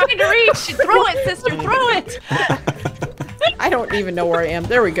 Sister's trying to reach. Throw it, sister. Throw it. I don't even know where I am.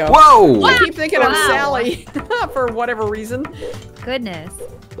 There we go. Whoa! I keep thinking I'm Wow. Sally for whatever reason. Goodness.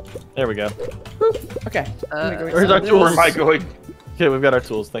 There we go. Okay. let me go get Where's some our of this. tools? Where am I going? Okay, we've got our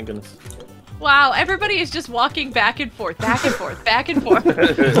tools, thank goodness. Wow, everybody is just walking back and forth, back and forth, back and forth.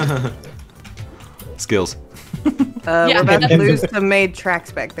 Skills. Yeah. We're about to lose some made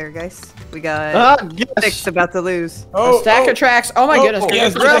tracks back there, guys. We got Ah, yes! 6 about to lose. A stack of tracks. Oh my goodness.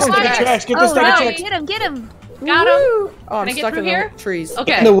 Yes, Get get this the stack of tracks. Get the Oh, stack no. of tracks. Get him, get him. Got him. Woo. Oh, I'm Can I get stuck through in here? the trees.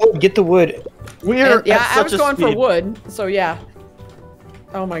 Okay. Get the wood. Get the wood. We're And, yeah, at I such was a going for speed. wood, so yeah.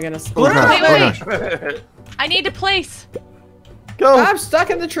 Oh my goodness. Oh gosh. Wait, Oh wait. gosh. I need to place. Go! I'm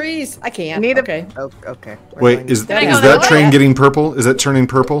stuck in the trees. I can't. Need a- okay. Oh, okay. We're Wait, going- is Can I go that that way? train getting purple? Is that turning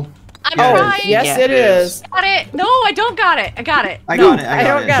purple? I'm Oh, trying. yes, Yeah. it is. Got it. No, I don't got it. I got it. I No. got it. I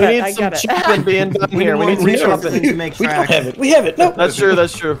don't it. got We it. need I some got it. chopping being done here. We need some We chopping. need to make We don't tracks. have it. We have it. No. That's true,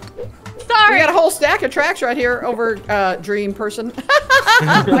 that's true. We Sorry. got a whole stack of tracks right here over Dream Person.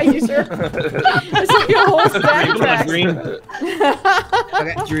 My user. It's like a whole stack of tracks.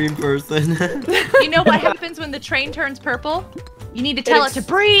 Dream person. You know what happens when the train turns purple? You need to tell it to It's-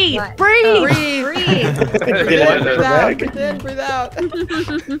 breathe. What? Breathe. Breathe. Breathe in, breathe out. Breathe in, breathe out.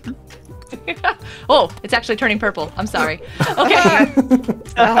 Oh, it's actually turning purple. I'm sorry. Okay.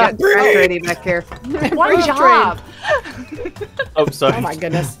 Got track ready back here. One Breathe, job. Oh, sorry. Oh my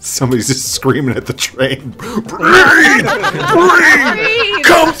goodess. Somebody's just screaming at the train. Breathe! Breathe.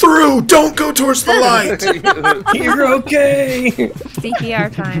 Come through! Don't go towards the light! You're okay. CPR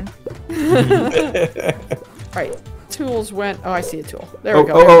time. Right. Tools went. Oh, I see a tool. There Oh, we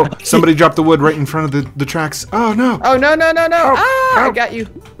go. oh, oh! Somebody dropped the wood right in front of the tracks. Oh no! Oh, no, no, no, no. I got you.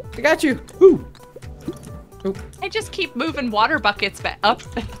 I got you. Ooh. I just keep moving water buckets back up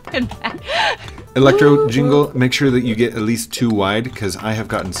and back. Electro Jingle, make sure that you get at least 2 wide, because I have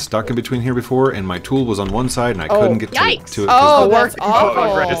gotten stuck in between here before, and my tool was on one side, and I couldn't get to Yikes. it. Oh, 'cause that's Progress.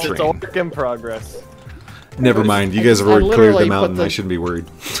 awful. It's a work in progress. never mind. You guys have I already cleared literally them out, put and the- I shouldn't be worried.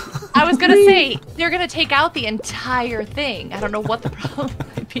 I was gonna say they're gonna take out the entire thing. I don't know what the problem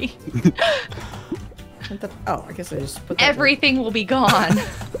might be. Oh, I guess I just put that. Everything will be gone.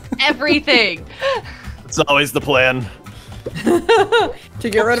 Everything. It's always the plan. To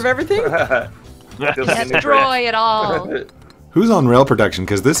get rid of everything? Destroy it all. Who's on rail production?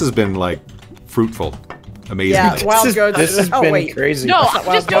 Because this has been like fruitful, amazing. Yeah, wild goats. This has Oh, been wait. crazy. No, That's not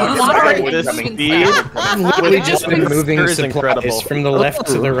I'm just wild doing goats. water Sorry. and This moving speed. stuff. I've literally just been moving This is supplies incredible. from the left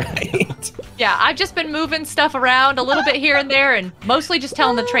to the right. Yeah, I've just been moving stuff around a little bit here and there, and mostly just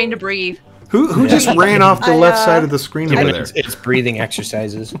telling the train to breathe. Who just ran off the left side of the screen over there? It's breathing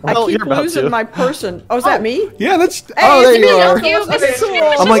exercises. I Well, keep you're about losing to. my person. Oh, is that me? Yeah, that's. Hey, Oh, there it's you me. are. You, Okay, Mrs.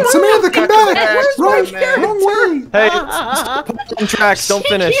 cool. I'm like, Samantha, come back! Where's my Right, character? wrong way. Hey, on tracks, don't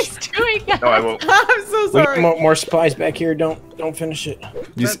finish. He's doing that. No, I won't. I'm so We got sorry. more supplies back here. Don't finish it.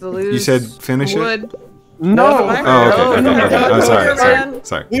 You, About to you lose said finish it? wood. No. Oh, okay. Oh, sorry, sorry,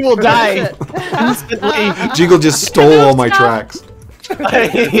 sorry. We will die Finish instantly. Jiggle just stole all my tracks. We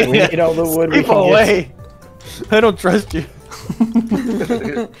need all the wood we Keep can get. away. I don't trust you.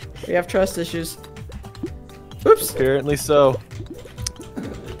 We have trust issues. Oops. Apparently so.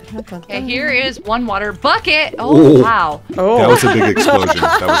 Okay, here is one water bucket. Oh. Oh, wow. Oh. That was a big explosion.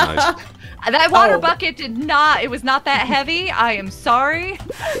 That was nice. That water Oh. bucket it was not that heavy. I am sorry.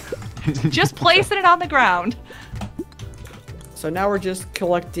 Just placing it on the ground. So now we're just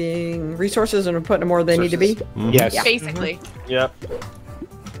collecting resources and we're putting them where they need to be. Yes. Yeah. Basically. Yep.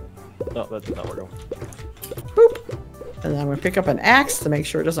 No, that's not where we're going. Boop. And then I'm gonna pick up an axe to make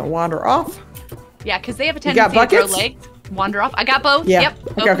sure it doesn't wander off. Yeah, because they have a You got tendency to grow buckets? legs, wander off. I got both. Yeah. Yep,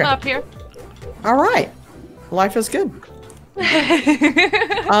 both Okay, okay. up here. All right. Life is good.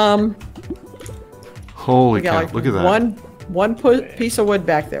 Holy We got cow! like Look at that. one piece of wood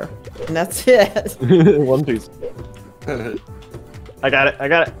back there. And that's it. One piece. I got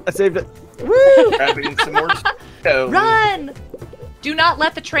it. I saved it. Woo! Grabbing some more stone. Run! Do not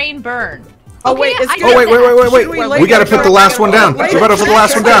let the train burn. Oh wait, it's Oh wait. We gotta put the last one down. We gotta put the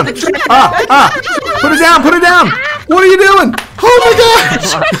last one down. Put it down. Put it down. What are you doing? Oh my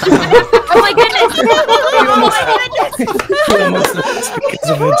gosh! Oh my goodness!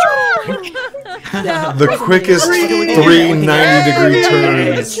 The quickest 390-degree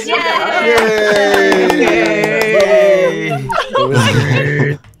turns. Yay!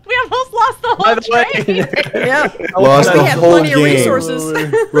 We almost lost the whole train. Yeah. Lost We the had whole plenty of game. resources.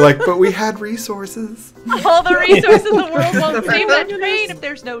 We're like, but we had resources. All the resources in the world won't save that train if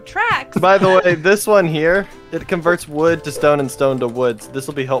there's no tracks. By the way, this one here, it converts wood to stone and stone to wood. So this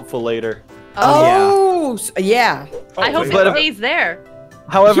will be helpful later. Oh, yeah. I hope But it stays there.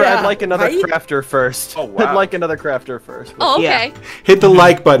 However, Yeah, I'd like another right? crafter first. Oh, wow. I'd like another crafter first. Oh, okay. Hit the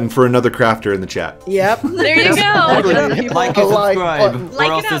like button for another crafter in the chat. Yep. There you go. Like and subscribe, Like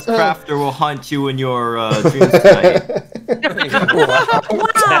or else it this up. crafter will haunt you in your dreams tonight.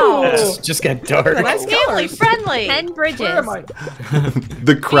 Wow. Just got dark. Nice Family colors. friendly. 10 bridges.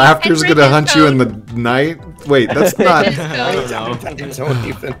 The crafter's gonna hunt you in the night. Wait, that's not. I don't know. Don't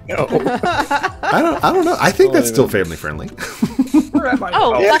even know. I don't know. I think that's still family friendly.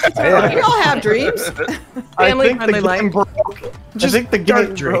 Oh, lucky We all have dreams. I think the Family game broke. I think the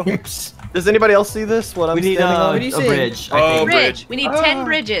game broke. Does anybody else see this? What I'm We need standing on? What do you a see? bridge. Oh, I think. Bridge. We need 10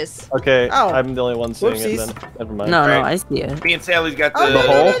 bridges. Okay, Oh. I'm the only one seeing it Whoopsies. then. Never mind. No, Alright. I see it. Me and Sally's got Oh, the, no,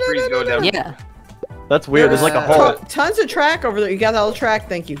 hole? trees going down. Yeah. That's weird. There's like a hole. Tons of track over there. You got all the track.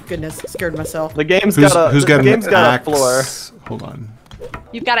 Thank you. Goodness, scared myself. The game's Who's got a. got the an game's got axe? a floor. Hold on.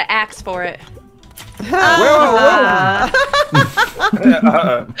 You've got an axe for it.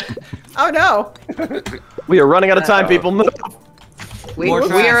 Oh no. We are running out of time, people. Move. We More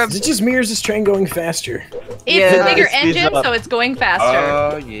are. Is it just me or is this train going faster? It's Yeah. a bigger It speeds engine, up. so it's going faster.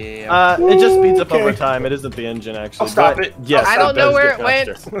 Oh, yeah. It just speeds up Okay. over time. It isn't the engine actually. I'll stop but it. Yes, I don't does know where get it went.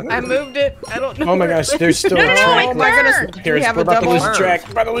 faster. I moved it. I don't know. Oh my where it gosh, went. there's still No, a no, track. no, Oh my goodness. Do Here, we have we're a about to double? lose the track.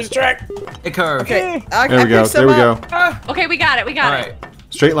 We're about to lose the track. It curved. Okay. There we go. There we go. Okay, we got it. We got Alright. it.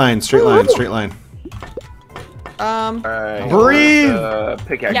 Straight line. Straight line. Straight line. Alright. Breathe!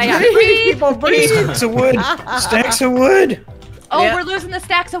 Pickaxe. Yeah, yeah. Breathe, people, breathe. Stacks of wood. Stacks of wood. Oh, Yeah. we're losing the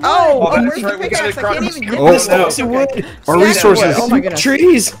stacks of wood. Oh, that's where's the right, we gotta pickaxe? I can't cross- even get Oh, this. Stacks of wood. Our Stacks of resources. wood. Oh my goodness.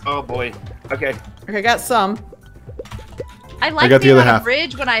 Trees. Oh, boy. Okay. Okay, got some. I like got the being other on half. a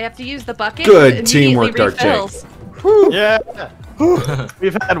bridge when I have to use the bucket. Good it teamwork, immediately Dark Jake. refills. Yeah.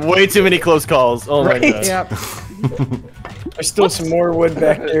 We've had way too many close calls. Oh my Right. god. Yep. There's still some more wood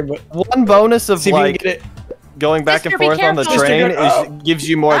back there, but One bonus of see if you can like get it. going back and Mister, be forth on the careful. train Mister, is gives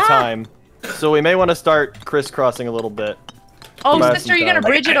you more time. So we may want to start crisscrossing a little bit. Oh, Buy sister, you some gonna time.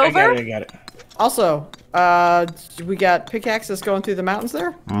 bridge it I over? got it. I got it. Also, we got pickaxes going through the mountains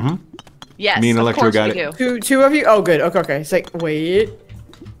there? Yes, Me and of Electro course got we it. do. Two of you? Oh, good. Okay, okay. It's like, wait.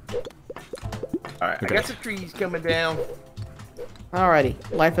 Alright. I got some trees coming down. Alrighty.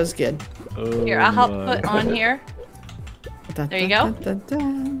 Life is good. Here, I'll help put on here. Dun, There you dun, go. dun, dun,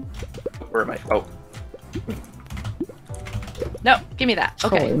 dun. Where am I? Oh. No, give me that.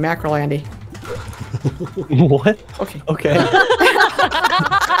 Okay. Holy mackerel, Andy. What? Okay. Okay.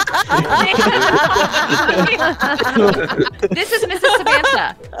 This is Mrs.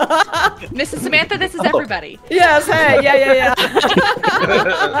 Samantha. Mrs. Samantha, this is everybody. Yes, hey, yeah.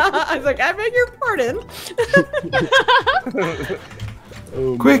 I was like, I beg your pardon.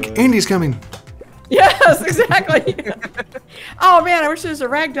 Quick, Andy's coming. Yes, exactly. Oh man, I wish there was a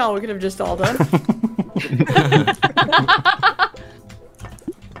rag doll we could have just all done.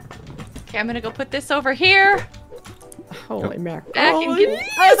 Okay, I'm gonna go put this over here. Holy mackerel. Back and get the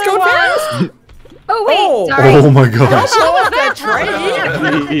Let's go other one. fast. Oh wait, Oh. sorry. Oh my gosh. Blow up that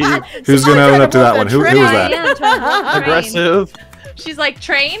train. Who's gonna own up to that one? Who was I that? am trying to hold the train. Aggressive. She's like,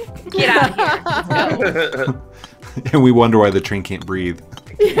 train, get out of here. Let's go. And we wonder why the train can't breathe.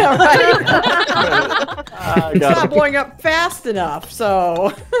 Yeah, right. I It's got not it. blowing up fast enough, so.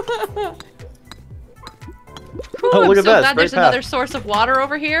 Whew, Oh, look I'm at so that, glad straight there's path. another source of water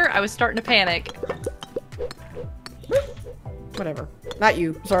over here. I was starting to panic. Whatever. Not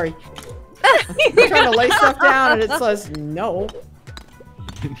you. Sorry. I'm trying to lay stuff down and it says no.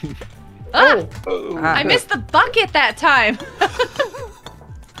 Ah, Oh. I missed the bucket that time.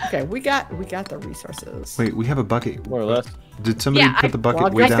 Okay, we got the resources. Wait, we have a bucket. More or less. Did somebody Yeah, put the bucket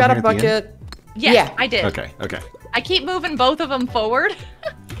Well, way I've down got here a at the end? bucket. Yes, Yeah. I did. Okay, okay. I keep moving both of them forward.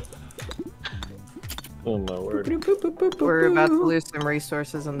 Oh my word. Boop, boop, boop, boop, We're about to boop. lose some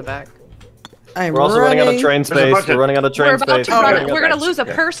resources in the back. I'm We're also running out of train There's a space. bunch We're of- running out of We're train about space. to run. okay. We're gonna lose a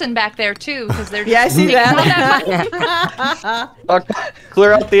person back there too, because they're. Yeah, I see taking all that. money.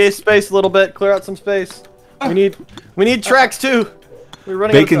 Clear out the space a little bit. Clear out some space. We need tracks too. We're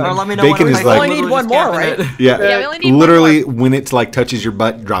running Bacon- out of Or time. let me know Bacon when is I like- Only need one more, right? Yeah, Yeah, we only need one literally when it's like touches your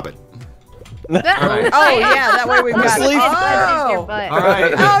butt, drop it. Alright. Oh yeah, that way we've got it. Sleep. Oh.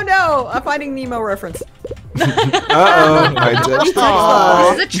 Alright. Oh no, a Finding Nemo reference. Uh-oh. I touched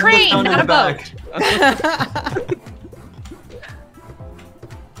This is a train, Down in not a the back. boat.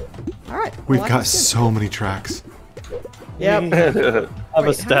 All right. We've well, got that's good. so many tracks. Yep. I have a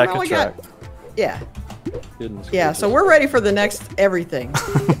Wait, stack how of we got- tracks. Yeah. Goodness Yeah. gracious. So we're ready for the next everything.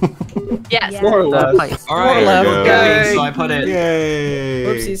 Yes. More or less. Alright, left. we're Yay. ready, so I put it. Yay!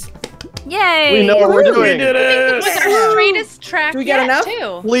 Oopsies. Yay! We know what we're doing. With our straightest track Do we get yet, enough?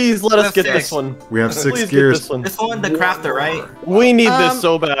 too. Please let us That's get six. this one. We have 6 Please get gears. this one. This one, the crafter, right? We need Um, this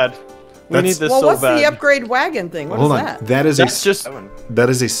so bad. We That's- need this Well, so what's bad. the upgrade wagon thing? What is Hold on. that? That is That's just that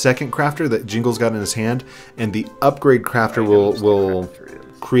is a second crafter that Jingle's got in his hand, and the upgrade crafter will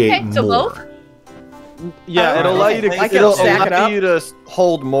create Okay, so more. both? yeah. It'll allow you to Like it'll stack it allow up? you to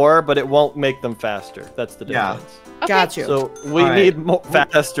hold more, but it won't make them faster. That's the Yeah. difference. Okay. Got you. So we Alright. need more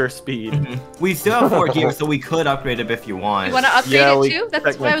faster speed. We still have 4 gears, so we could upgrade it if you want. You want to upgrade Yeah, it we too?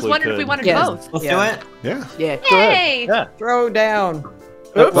 That's why I was technically wondering if we could. wanted Yes. both. Let's Yeah. do it. Yeah. Yeah. Yay! Yeah. Throw down.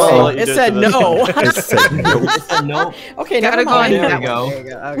 Well, Oops. I'll let you It do said to this. no. I said no. Nope. Okay, Gotta never go on mind. There that we go. one. There you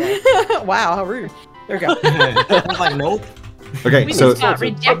go. Okay. Wow, how rude. There we go. I was like, nope. Okay, We so just got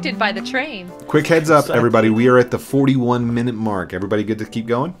rejected by the train. quick heads up, everybody. We are at the 41-minute mark. Everybody good to keep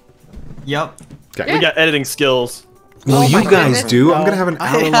going? Yep. Okay. We got editing skills. Well, Oh you my guys goodness. do. I'm gonna have an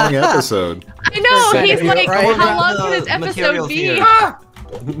hour-long episode. I know, Sure. he's like, Right. how long The can this episode materials be? here.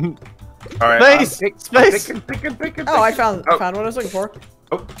 All right. Space! Space! Pick. Oh, I found Oh. what I was looking for.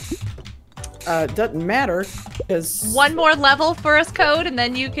 Oh. Doesn't matter because One more level for us, Code, and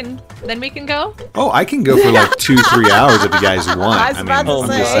then we can go. Oh, I can go for like 2-3 hours if you guys want. I was about to I'm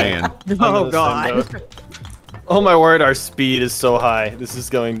just say. saying. Oh god. Oh my word, our speed is so high. This is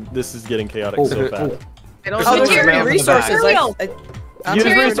getting chaotic so fast. I don't Oh, know there's where material. so many I'm resources. Material. I'm Use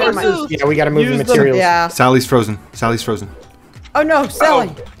gonna resources. do my- Yeah, we gotta move Use the them. materials. Yeah. Sally's frozen. Sally's frozen. Oh no, Sally.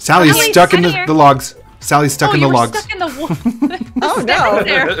 Sally's Sally's stuck in here. the logs. Sally's stuck oh, in you the were logs. stuck in the Oh no.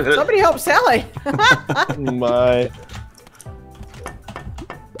 there. Somebody help Sally. My.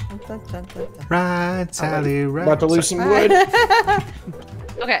 Ride, Sally, ride. About to lose some wood.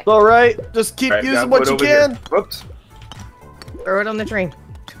 Okay. It's alright, just keep Alright, using got what wood you over here. can. Whoops. Throw it on the train.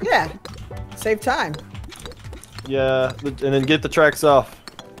 Yeah. Save time. Yeah, and then get the tracks off.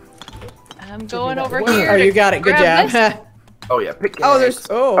 I'm going over Oh, here. you to got it. Good grab job. this. Oh yeah. Pick. Oh, there's.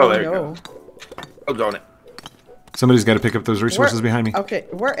 Oh, there you no. go. Oh, darn it. Somebody's got to pick up those resources behind me. Okay,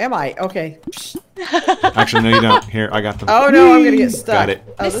 where am I? Okay. Actually, no, you don't. Here, I got them. Oh no, I'm gonna get stuck. Got it.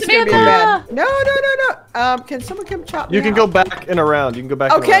 Oh, Miss this is gonna be Samantha! bad. No. Can someone come chop me You can out? go back and around. You can go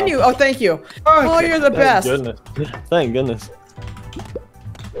back Oh, and can around. you? Oh, thank you. Oh, you're the Thank best. goodness. Thank goodness.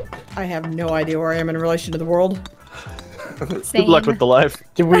 I have no idea where I am in relation to the world. Same. Good luck with the life.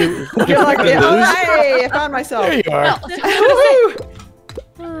 Did we? Good luck. Oh, hey, I found myself. There you are.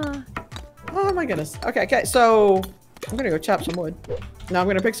 Woohoo! Oh my goodness. Okay, so I'm gonna go chop some wood. Now I'm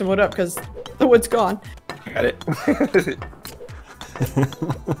gonna pick some wood up because the wood's gone. Got it.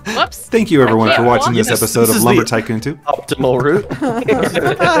 Whoops. Thank you, everyone, I for can't watching walk. this Yes, episode this of is Lumber the- Tycoon 2. Optimal route.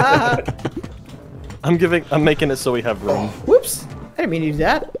 I'm making it so we have room. Whoops! I didn't mean to do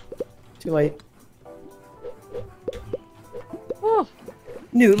that. Too late.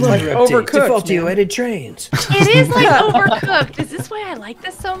 New lumber Like update. overcooked, Defaultio man. added trains. It is like overcooked. Is this why I like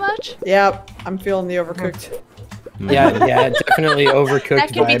this so much? Yep, I'm feeling the overcooked. Yeah, definitely overcooked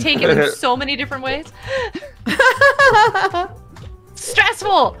That can be vibe. taken in so many different ways.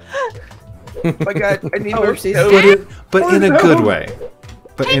 Stressful. Oh my god. I need Oh, more oopsies. stove. But in a good way.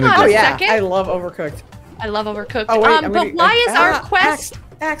 But in a Hang good on. Oh way. yeah, Second. I love overcooked. I love overcooked. Oh wait, I'm but gonna- why is our quest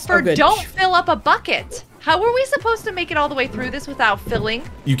axe. for Oh, good. don't fill up a bucket? How are we supposed to make it all the way through this without filling?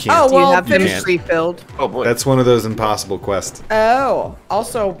 You can't. Oh Do you well, have finish. them refilled? Oh boy. That's one of those impossible quests. Oh,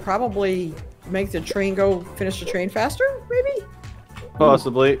 also probably make the train go finish the train faster. Maybe.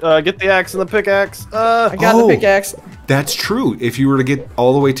 Possibly. Get the axe and the pickaxe. I got Oh. the pickaxe. That's true. If you were to get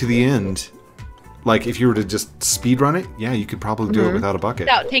all the way to the end, like if you were to just speed run it, yeah, you could probably do it without a bucket.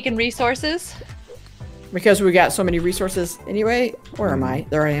 Without taking resources? Because we got so many resources anyway. Where am I?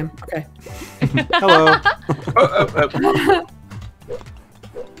 There I am. Okay. Hello.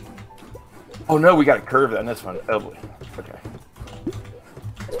 Oh no, we got a curve then. That's fun. Oh boy. Okay.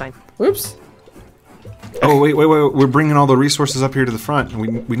 It's fine. Whoops. Oh, wait. We're bringing all the resources up here to the front.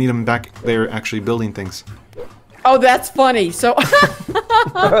 And we need them back there actually building things. Oh, that's funny. So I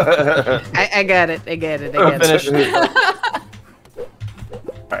got it. I get it. I get Finish. it.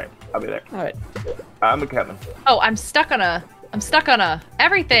 Alright, I'll be there. all right, I'm a Kevin. Oh, I'm stuck on a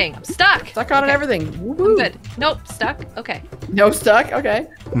everything. I'm stuck. stuck on Okay. everything. I'm Woohoo. good. Nope, stuck. Okay. No stuck. Okay.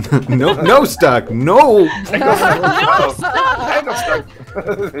 No stuck. No.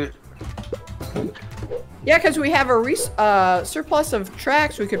 Yeah, because we have a surplus of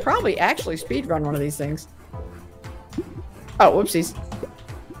tracks, we could probably actually speedrun one of these things. Oh, whoopsies.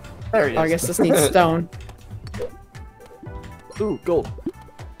 There he is. Oh, I guess this needs stone. Ooh, gold.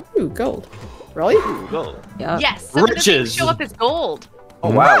 Ooh, gold. Really? Ooh, gold. Yes. Some of the things Riches. show up as gold. Oh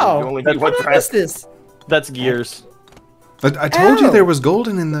wow, Wow. you only need one What track. is this? That's gears. I told you Ow. there was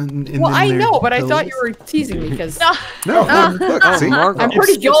golden in the. Well, I there. know, but I thought you were teasing me because No. No, look, see? I'm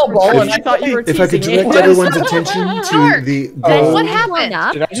pretty gullible, and I thought you were If I could teasing me. direct everyone's attention to Dark. the Then gold. what happened?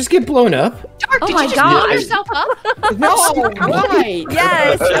 Did I just get blown up? Dark, Oh did my you just God. blow yourself up? No, right.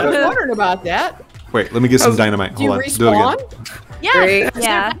 Yes. I was wondering about that. Wait, let me get some dynamite. Do you Hold on. Do it respawn? again. Yes. Three,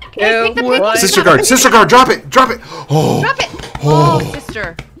 Yeah. Okay, take the picture. one. Sister guard, drop it. Oh, Drop it. Oh,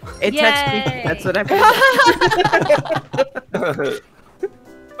 sister. It touched me. Yay. That's what I figured.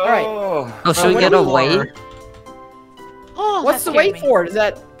 Alright. Oh, Oh, should we what get do a we wait? want? Oh, What's that the wait scared me. for? Does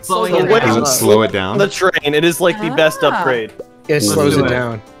that Slowing slow it down? down. does it slow it On the down? train, it is like the best Ah. upgrade. It slows do it it.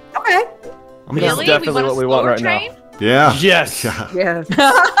 down. Okay. Really? definitely we what we want want a right now. train? Yeah. Yes. Yeah. Yeah.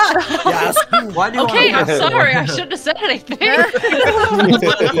 Yes. Why do you Okay, want I'm sorry. I shouldn't have said anything.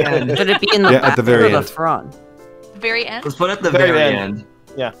 Should it be in the Yeah, at back the very or the end. front? Very end. Let's put it at the Very very end.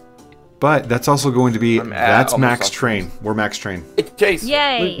 end. But that's also going to be that's almost max off. train. We're max train. Chase.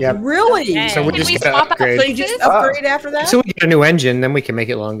 Yay. Yeah. Really? Okay. So we Can just we gotta swap out upgrade. So you just places? upgrade after that? So we get a new engine, then we can make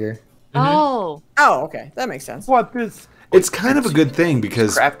it longer. Oh. Oh, okay. That makes sense. What this? It's kind of a good thing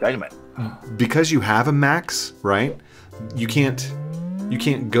because Crap dynamite. you have a max, right? You can't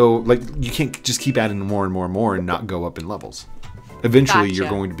go like you can't just keep adding more and more and more and not go up in levels. Eventually, you're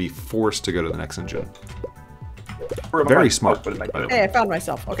Gotcha. going to be forced to go to the next engine. Where am I Very going? smart. Oh, put it back by the there. way. Hey, I found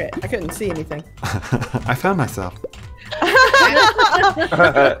myself. Okay, I couldn't see anything. I found myself.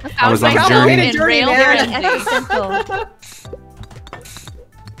 I was on a journey. In rail Very frenzy. Simple.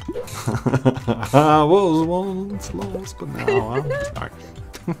 I was once lost, but now I'm sorry.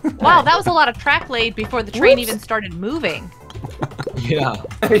 Wow, that was a lot of track laid before the train even started moving. Yeah.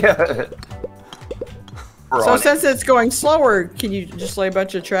 Yeah. We're So on it. since it's going slower, can you just lay a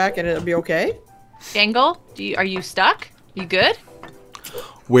bunch of track and it'll be okay? Dangle, are you stuck? You good?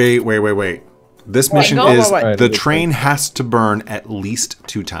 Wait. This mission go? is What? the train has to burn at least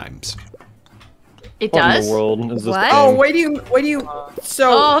 2 times. It What in does? the world is this? What? Oh, thing? wait do you so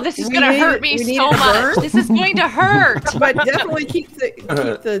Oh, this is we gonna need- hurt me we need so it to much. burn? This is going to hurt. But definitely keep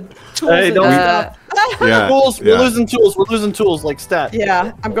the tools Hey, and don't- stuff. Yeah. Tools. yeah. We're losing tools. We're losing tools like stat.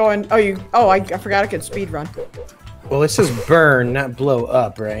 Yeah, I'm going. I forgot I could speed run. Well, it says burn, not blow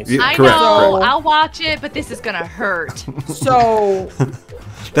up, right? Yeah, I correct, know. correct. I'll watch it, but this is gonna hurt. So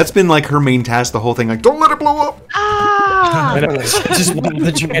That's been like her main task the whole thing. Like, don't let it blow up. Ah! I know, just water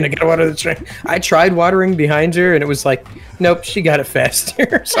the train. I gotta water the train. I tried watering behind her, and it was like, nope, she got it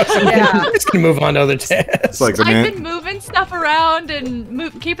faster. So I was like, Yeah. it's gonna move on to other tasks. It's like the I've been man, moving stuff around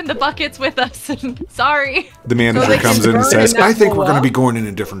and keeping the buckets with us. And sorry. the manager they comes can in and burn says, and not "I think we're blow going to up? be going in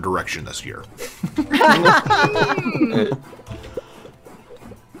a different direction this year."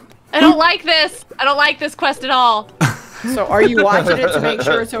 I don't like this. I don't like this quest at all. so are you watching it to make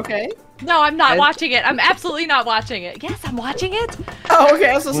sure it's okay? No, I'm not watching it. I'm absolutely not watching it. Yes, I'm watching it. Oh, okay.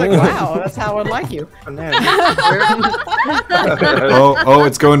 I was just like, wow, that's how I'd like you. Oh,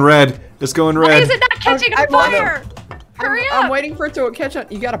 it's going red. It's going Why red. is it not catching I on want fire? Hurry up. I'm waiting for it to catch on.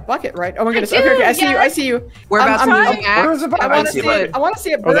 You got a bucket, right? Oh my goodness. do, Okay, I see you. I yes. see you. Whereabouts I'm- are I'm- the Where's axe? the I want to see see it. I want to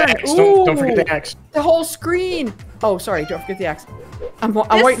see it Oh, burn. the axe. Don't forget Ooh, the axe. the whole screen. Oh, sorry. Don't forget the axe. I'm This-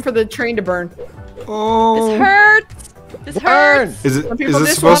 waiting for the train to burn. Oh. This hurts. This hurts. Is it? Some Is people this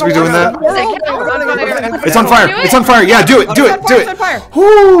just supposed to be wanna doing watch that? the world. It's on fire. Do It's it. on fire. Yeah, do it. Do It's it. on Do fire, it's on it. fire.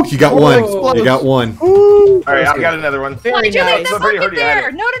 Whoo! You got one. Whoa. You got one. All right, I got another one. Why did you Very leave nice. the Somebody bucket already had there?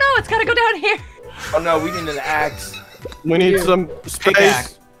 it. No, it's gotta go down here. Oh no, we need an axe. We need some space.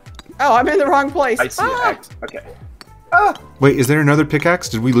 Pickaxe. Oh, I'm in the wrong place. I see an Ah, axe. Okay. Ah. Wait, is there another pickaxe?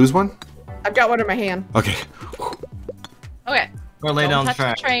 Did we lose one? I've got one in my hand. Okay. Okay. Or lay Don't down the touch the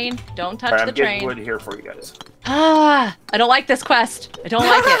track. train. Don't touch All right, the I'm getting train. wood here for you guys. Ah, I don't like this quest. I don't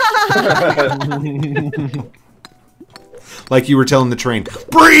like it. Like you were telling the train,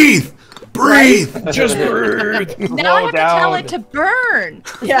 breathe, Breathe. Just breathe. Now I have to tell down. it to burn.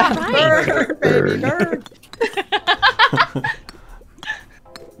 Yeah, Right. burn, baby, burn.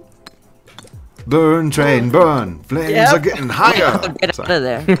 Burn, train, burn. Flames Yep. are getting higher. Get out of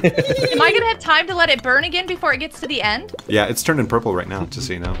there. Am I gonna have time to let it burn again before it gets to the end? Yeah, it's turning purple right now, just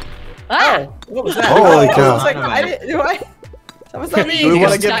so you know. Ah! Oh, what was that? Holy I cow. was like, I didn't, do I? That was not Do we me. want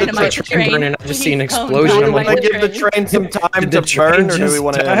to It's give the dynamite train? train. burning, I just see an We need cone explosion, Do we I'm want dynamite to give the train. train some time Did the to burn, train or do just we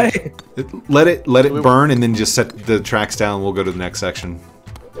want to? die? Let it burn, and then just set the tracks down. And we'll go to the next section.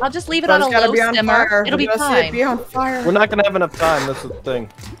 I'll just leave it But on a it's gotta low be on simmer. fire. It'll be We gotta see it be fine. on fire. We're not gonna have enough time. That's the thing.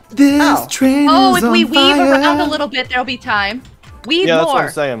 This Oh. train Oh, is if we on weave fire. around a little bit, there'll be time. Weave Yeah, that's what more. I'm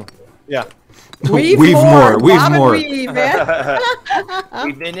saying. Yeah. Weave Weave more, weave Bob and more. Weave, man.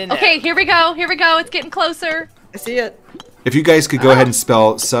 We've been in Okay, here we go. Here we go. It's getting closer. I see it. If you guys could go ahead and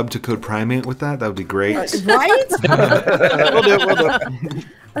spell sub to code primate with that, that would be great. Right? We'll do it. We'll do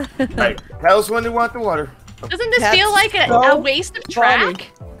it. Right. Tell us when you want the water. Doesn't this That's feel like a so waste of funny.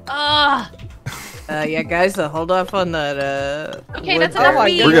 track? Ugh. Yeah, guys, hold off on that. Okay, wood that's there. enough my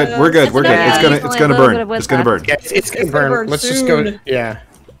weed. We're good. We're good. We're good. Yeah, It's gonna usually burn. a little bit of It's gonna burn. Yeah, it's gonna gonna burn. burn Let's just go. soon. Yeah.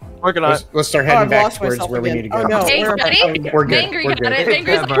 Working on it. Let's start Oh, heading I've back lost towards myself where we again. need to go. Oh, no. Okay, Where am I? ready? We're good. Mangry We're got good. it.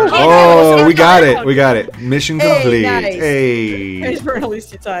 Mangry's like, Oh, we got it. We got it. Mission Hey, complete. nice. Hey. He's burned at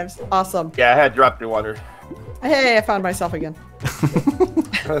least 2 times. Awesome. Yeah, I had dropped the water. Hey, I found myself again.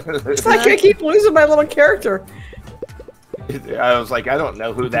 It's like I keep losing my little character. I was like, I don't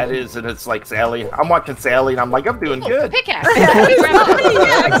know who that is, and it's like Sally. I'm watching Sally, and I'm like, I'm doing good. Pickaxe. Yeah,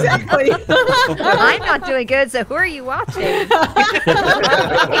 exactly. I'm not doing good, so who are you watching?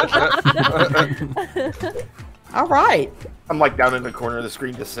 All right. I'm like down in the corner of the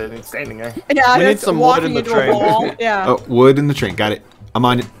screen, just standing there. Yeah, We need that's some wood walking in the into train. a wall. Yeah. Oh, wood in the train. Got it. I'm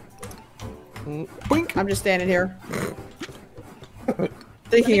on it. I'm just standing here.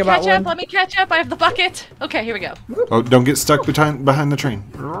 Thinking about Catch up. one. Let me catch up. I have the bucket. Okay, here we go. Oh, don't get stuck behind the train.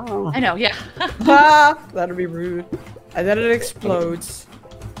 I know, yeah. Ah, that'd be rude. And then it explodes.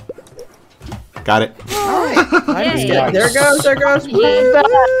 Got it. All right. I'm just Yay. kidding. There goes. There goes.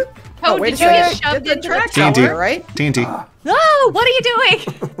 Oh, wait did a you get second. shoved Get the into tracks the... out TNT. there, right? TNT. No, what are you doing?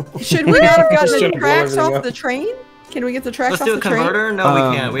 Should we not have Just gotten gonna the blow tracks everything off up. the train? Can we get the tracks Let's off do a the train? converter? No, we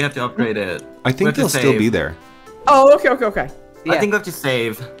can't. We have to upgrade it. I We think have to they'll still save. be there. Oh, okay. Yeah. I think we have to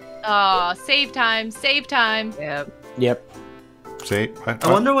save. Oh, save time. Save time. Yep. Yep. Say. I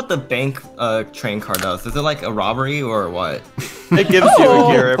wonder what the bank train car does. Is it like a robbery or what? It gives you Oh.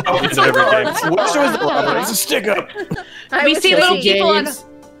 a gear every game. Which was the robbery? It's a stick up. We see little Jesse people on... James.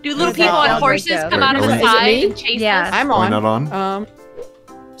 Do little Who's people that? on I'll horses break come down. out of the Is it side me? and chase Yeah. us? I'm Am I on. not on?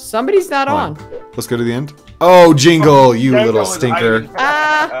 Somebody's not on. Let's go to the end. Oh, Jingle, you Jango little was stinker. hiding.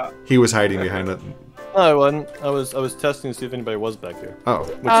 Ah. He was hiding behind it. No, I wasn't. I was testing to see if anybody was back here. Oh,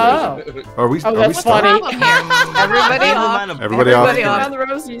 Which Oh. are we? Oh, are we that's stuck? funny. Everybody off. Everybody off. Everybody Around off. the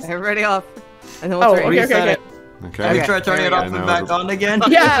rosies. Everybody off. And then Oh, we'll okay, try okay. Okay. Have you tried turning it There off you and go. back on again?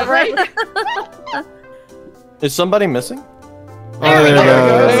 Yeah, right. Is somebody missing? Oh, there it goes.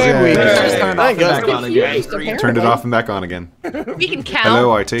 There we Yay. go. Just turn it off and back on again. Confused, apparently. Turned it off and back on again. We can count.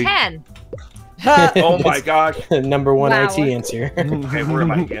 Hello, IT. 10. Oh my gosh. Number one Wow. IT answer. Okay, where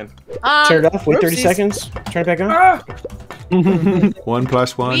am I again? Turn it off. Wait 30 Whoopsies. seconds. Turn it back on. Ah! 1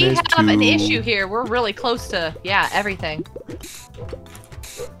 + 1 We is have 2. an issue here. We're really close to, yeah, everything.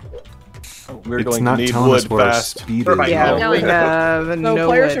 We're It's going not to need telling us wood what our fast. speed Where is. am I Yeah, going? we have So no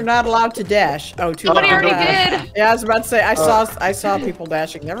players wood. are not allowed to dash. Oh, too Somebody bad. already did. Yeah, I was about to say I saw people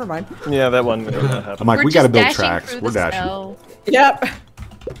dashing. Never mind. Yeah, that one. That I'm happened. like, We're we gotta just build dashing tracks. through We're the dashing. snow. Yep.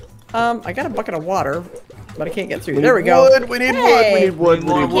 I got a bucket of water, but I can't get through. There we go. Wood. We need wood. Hey. We need wood.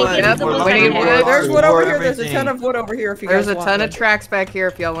 More We need wood. wood. Yep, More we need wood. wood. There's wood over More here. There's a everything. ton of wood over here if you There's guys a want ton one. of tracks back here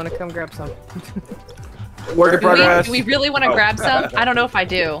if y'all want to come grab some. Work in progress. Do we really want to grab some? I don't know if I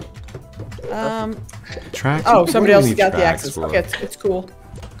do. Tracks? Oh, What do somebody we else need got the tracks axes. for? Okay, it's cool.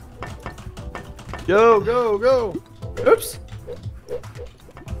 Go. Oops.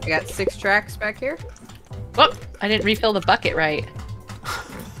 I got 6 tracks back here. Oh, I didn't refill the bucket right.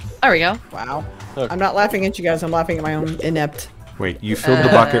 There we go. Wow. Okay. I'm not laughing at you guys. I'm laughing at my own inept. Wait, you filled the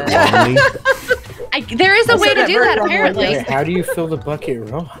bucket wrongly? There is a I way said to that do very that, wrongly. apparently. Wait, how do you fill the bucket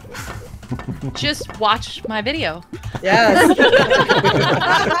wrong? Just watch my video. Yes.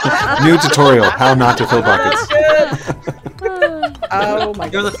 New tutorial, how not to fill buckets. Oh my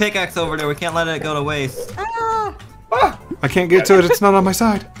There's god. a pickaxe over there. We can't let it go to waste. I can't get to it, it's not on my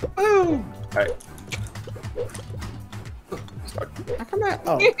side. Alright. How come I?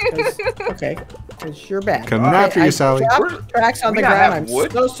 Oh, okay. Because you're bad. Coming after you, Sally. Dropped tracks on We the not ground. have I'm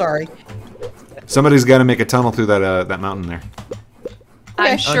wood? so sorry. Somebody's gotta make a tunnel through that mountain there. I'm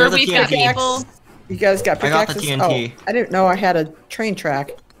Okay. sure there's a we've got TNT. people. You guys got I got the pickaxes? TNT. Oh, I didn't know I had a train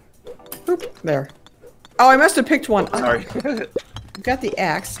track. Oop, there. Oh, I must have picked one. Oh, Sorry. I've got the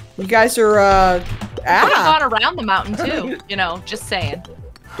axe. You guys are, We've gone ah! around the mountain too. You know, just saying.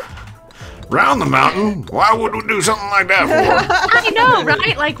 Round the mountain? Why would we do something like that for? I know,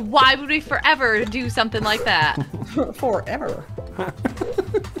 right? Like, why would we forever do something like that? Forever.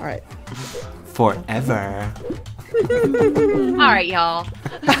 Alright. Forever. All right, y'all.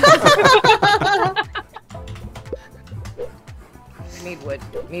 Need wood.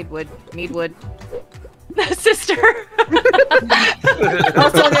 Need wood. Need wood. Sister. Oh,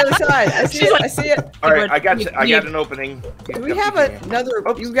 it's on the other side. I see She's it. like- I see it. All right, I got an opening. Do we have another?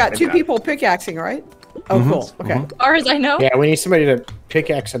 Oops, You've got two maybe not. people pickaxing, right? Oh, cool. Okay. As far as I know. Yeah, we need somebody to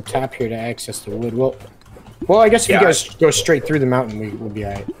pickaxe up top here to access the wood. Well, I guess if Yeah. you guys go straight through the mountain, we'll be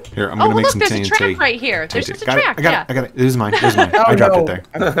alright. Here, I'm Oh, gonna make look, some there's a TNT. track right here. There's just a Got track. it. I got it. It is mine. It is mine. Oh, I dropped no. it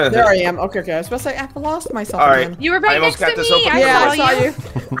there. There I am. Okay, okay. I was supposed to say I've lost myself All right. again. You were I right almost next got to this me. open. Yeah, I saw saw you. you.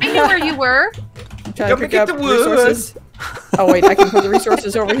 I knew where you were. Trying Come to pick get up the wood. resources. Oh wait, I can put the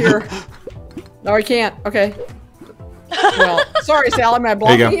resources over here. No, I can't. Okay. Well, sorry, Sal. Am I There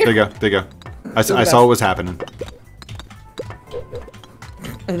blocking you go. you? There you go. There you go. I saw what was happening.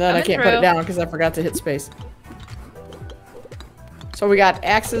 And then I Coming can't put it through. down because I forgot to hit space. So we got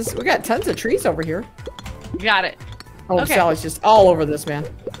axes. We got tons of trees over here. You got it. Oh, Okay. Sally's just all over this, man.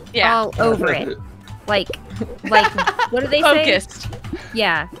 Yeah. All over it. Like, what do they say? Focused.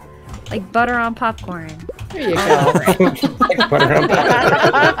 Yeah. Like butter on popcorn. There you go. Butter on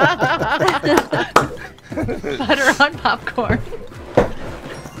Butter on popcorn.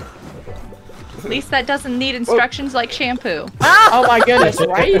 At least that doesn't need instructions like shampoo. Oh my goodness,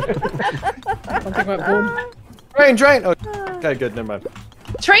 right? Something went boom. Train. Oh, okay, good. Never mind.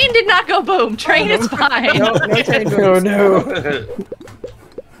 Train did not go boom. Train is fine. No, no train Oh booms. no!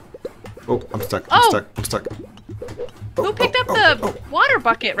 Oh, I'm stuck. I'm Oh. stuck. I'm stuck. Who picked up the water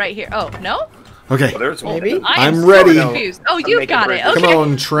bucket right here? Oh, no? Okay. Well, there's one. Maybe. I am I'm so ready. confused. Oh, you've making got it. bread. Okay. Come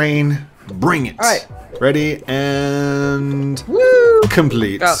on, train. Bring it. All right. Ready and Woo!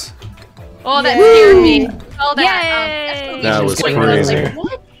 complete. Go. Oh, that Yay. scared me. Oh, that. Yay. That was Like, crazy.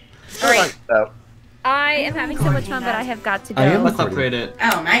 what? All right. Oh, I am having so much fun, but I have got to go. I am Let's recording. upgrade it.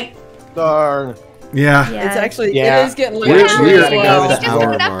 Oh, mate. Darn. Yeah. Yeah. It's actually, Yeah. it is getting We're- late. we're as at well. the Just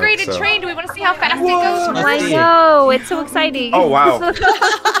hour an mark, upgraded so- train. Do we want to see how fast it goes? I know. It's so exciting. Oh, wow.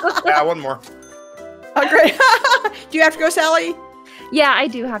 Yeah, one more. Oh, great. Do you have to go, Sally? Yeah, I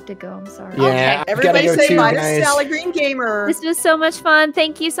do have to go. I'm sorry. Yeah, I've gotta Everybody go say too, minus guys. Sally Green Gamer. This was so much fun.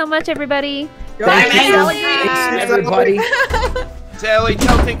 Thank you so much, everybody. Go Thank ahead, you, Sally. Thanks, everybody. Sally,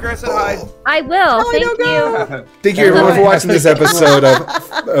 tell Tinker I said hi. I will. Sally, Thank don't you. go. Thank you everyone for watching this episode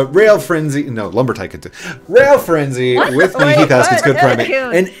of Rail Frenzy. No, Lumber Tycoon. Rail Frenzy with me, Wait, Heath Haskins, what? Good Primate,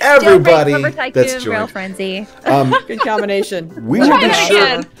 Tycoon. and everybody Jailbreak, Lumber that's Tycoon, Rail joined. Frenzy. Good combination. We will be Try that sure.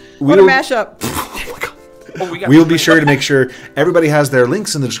 again. We What a will, mashup. we will be sure to make sure everybody has their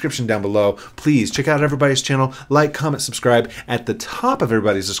links in the description down below. Please check out everybody's channel, like, comment, subscribe. At the top of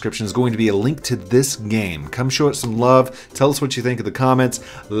everybody's description is going to be a link to this game. Come show it some love. Tell us what you think in the comments.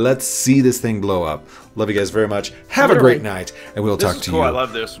 Let's see this thing blow up. Love you guys very much. Have a great night, and we'll This talk is to cool. you I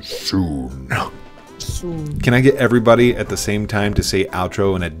love this. soon. Can I get everybody at the same time to say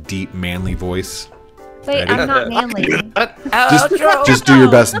outro in a deep, manly voice? Wait, Ready? I'm not manly. Just do your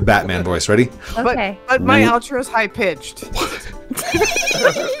best Batman voice. Ready? Okay. But my outro's high pitched.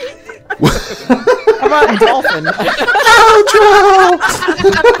 How about Dolphin?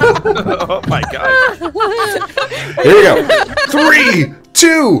 Oh my god. Here we go. 3,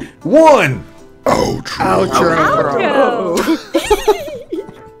 2, 1. Outro. Outro.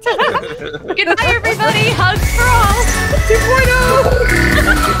 Good night, everybody. Hugs for all.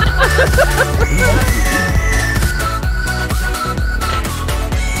 2.0.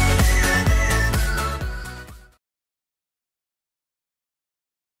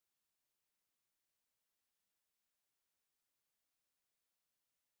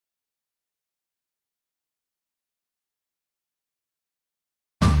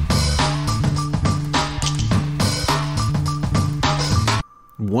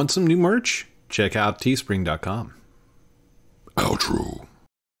 Want some new merch? Check out teespring.com. Outro.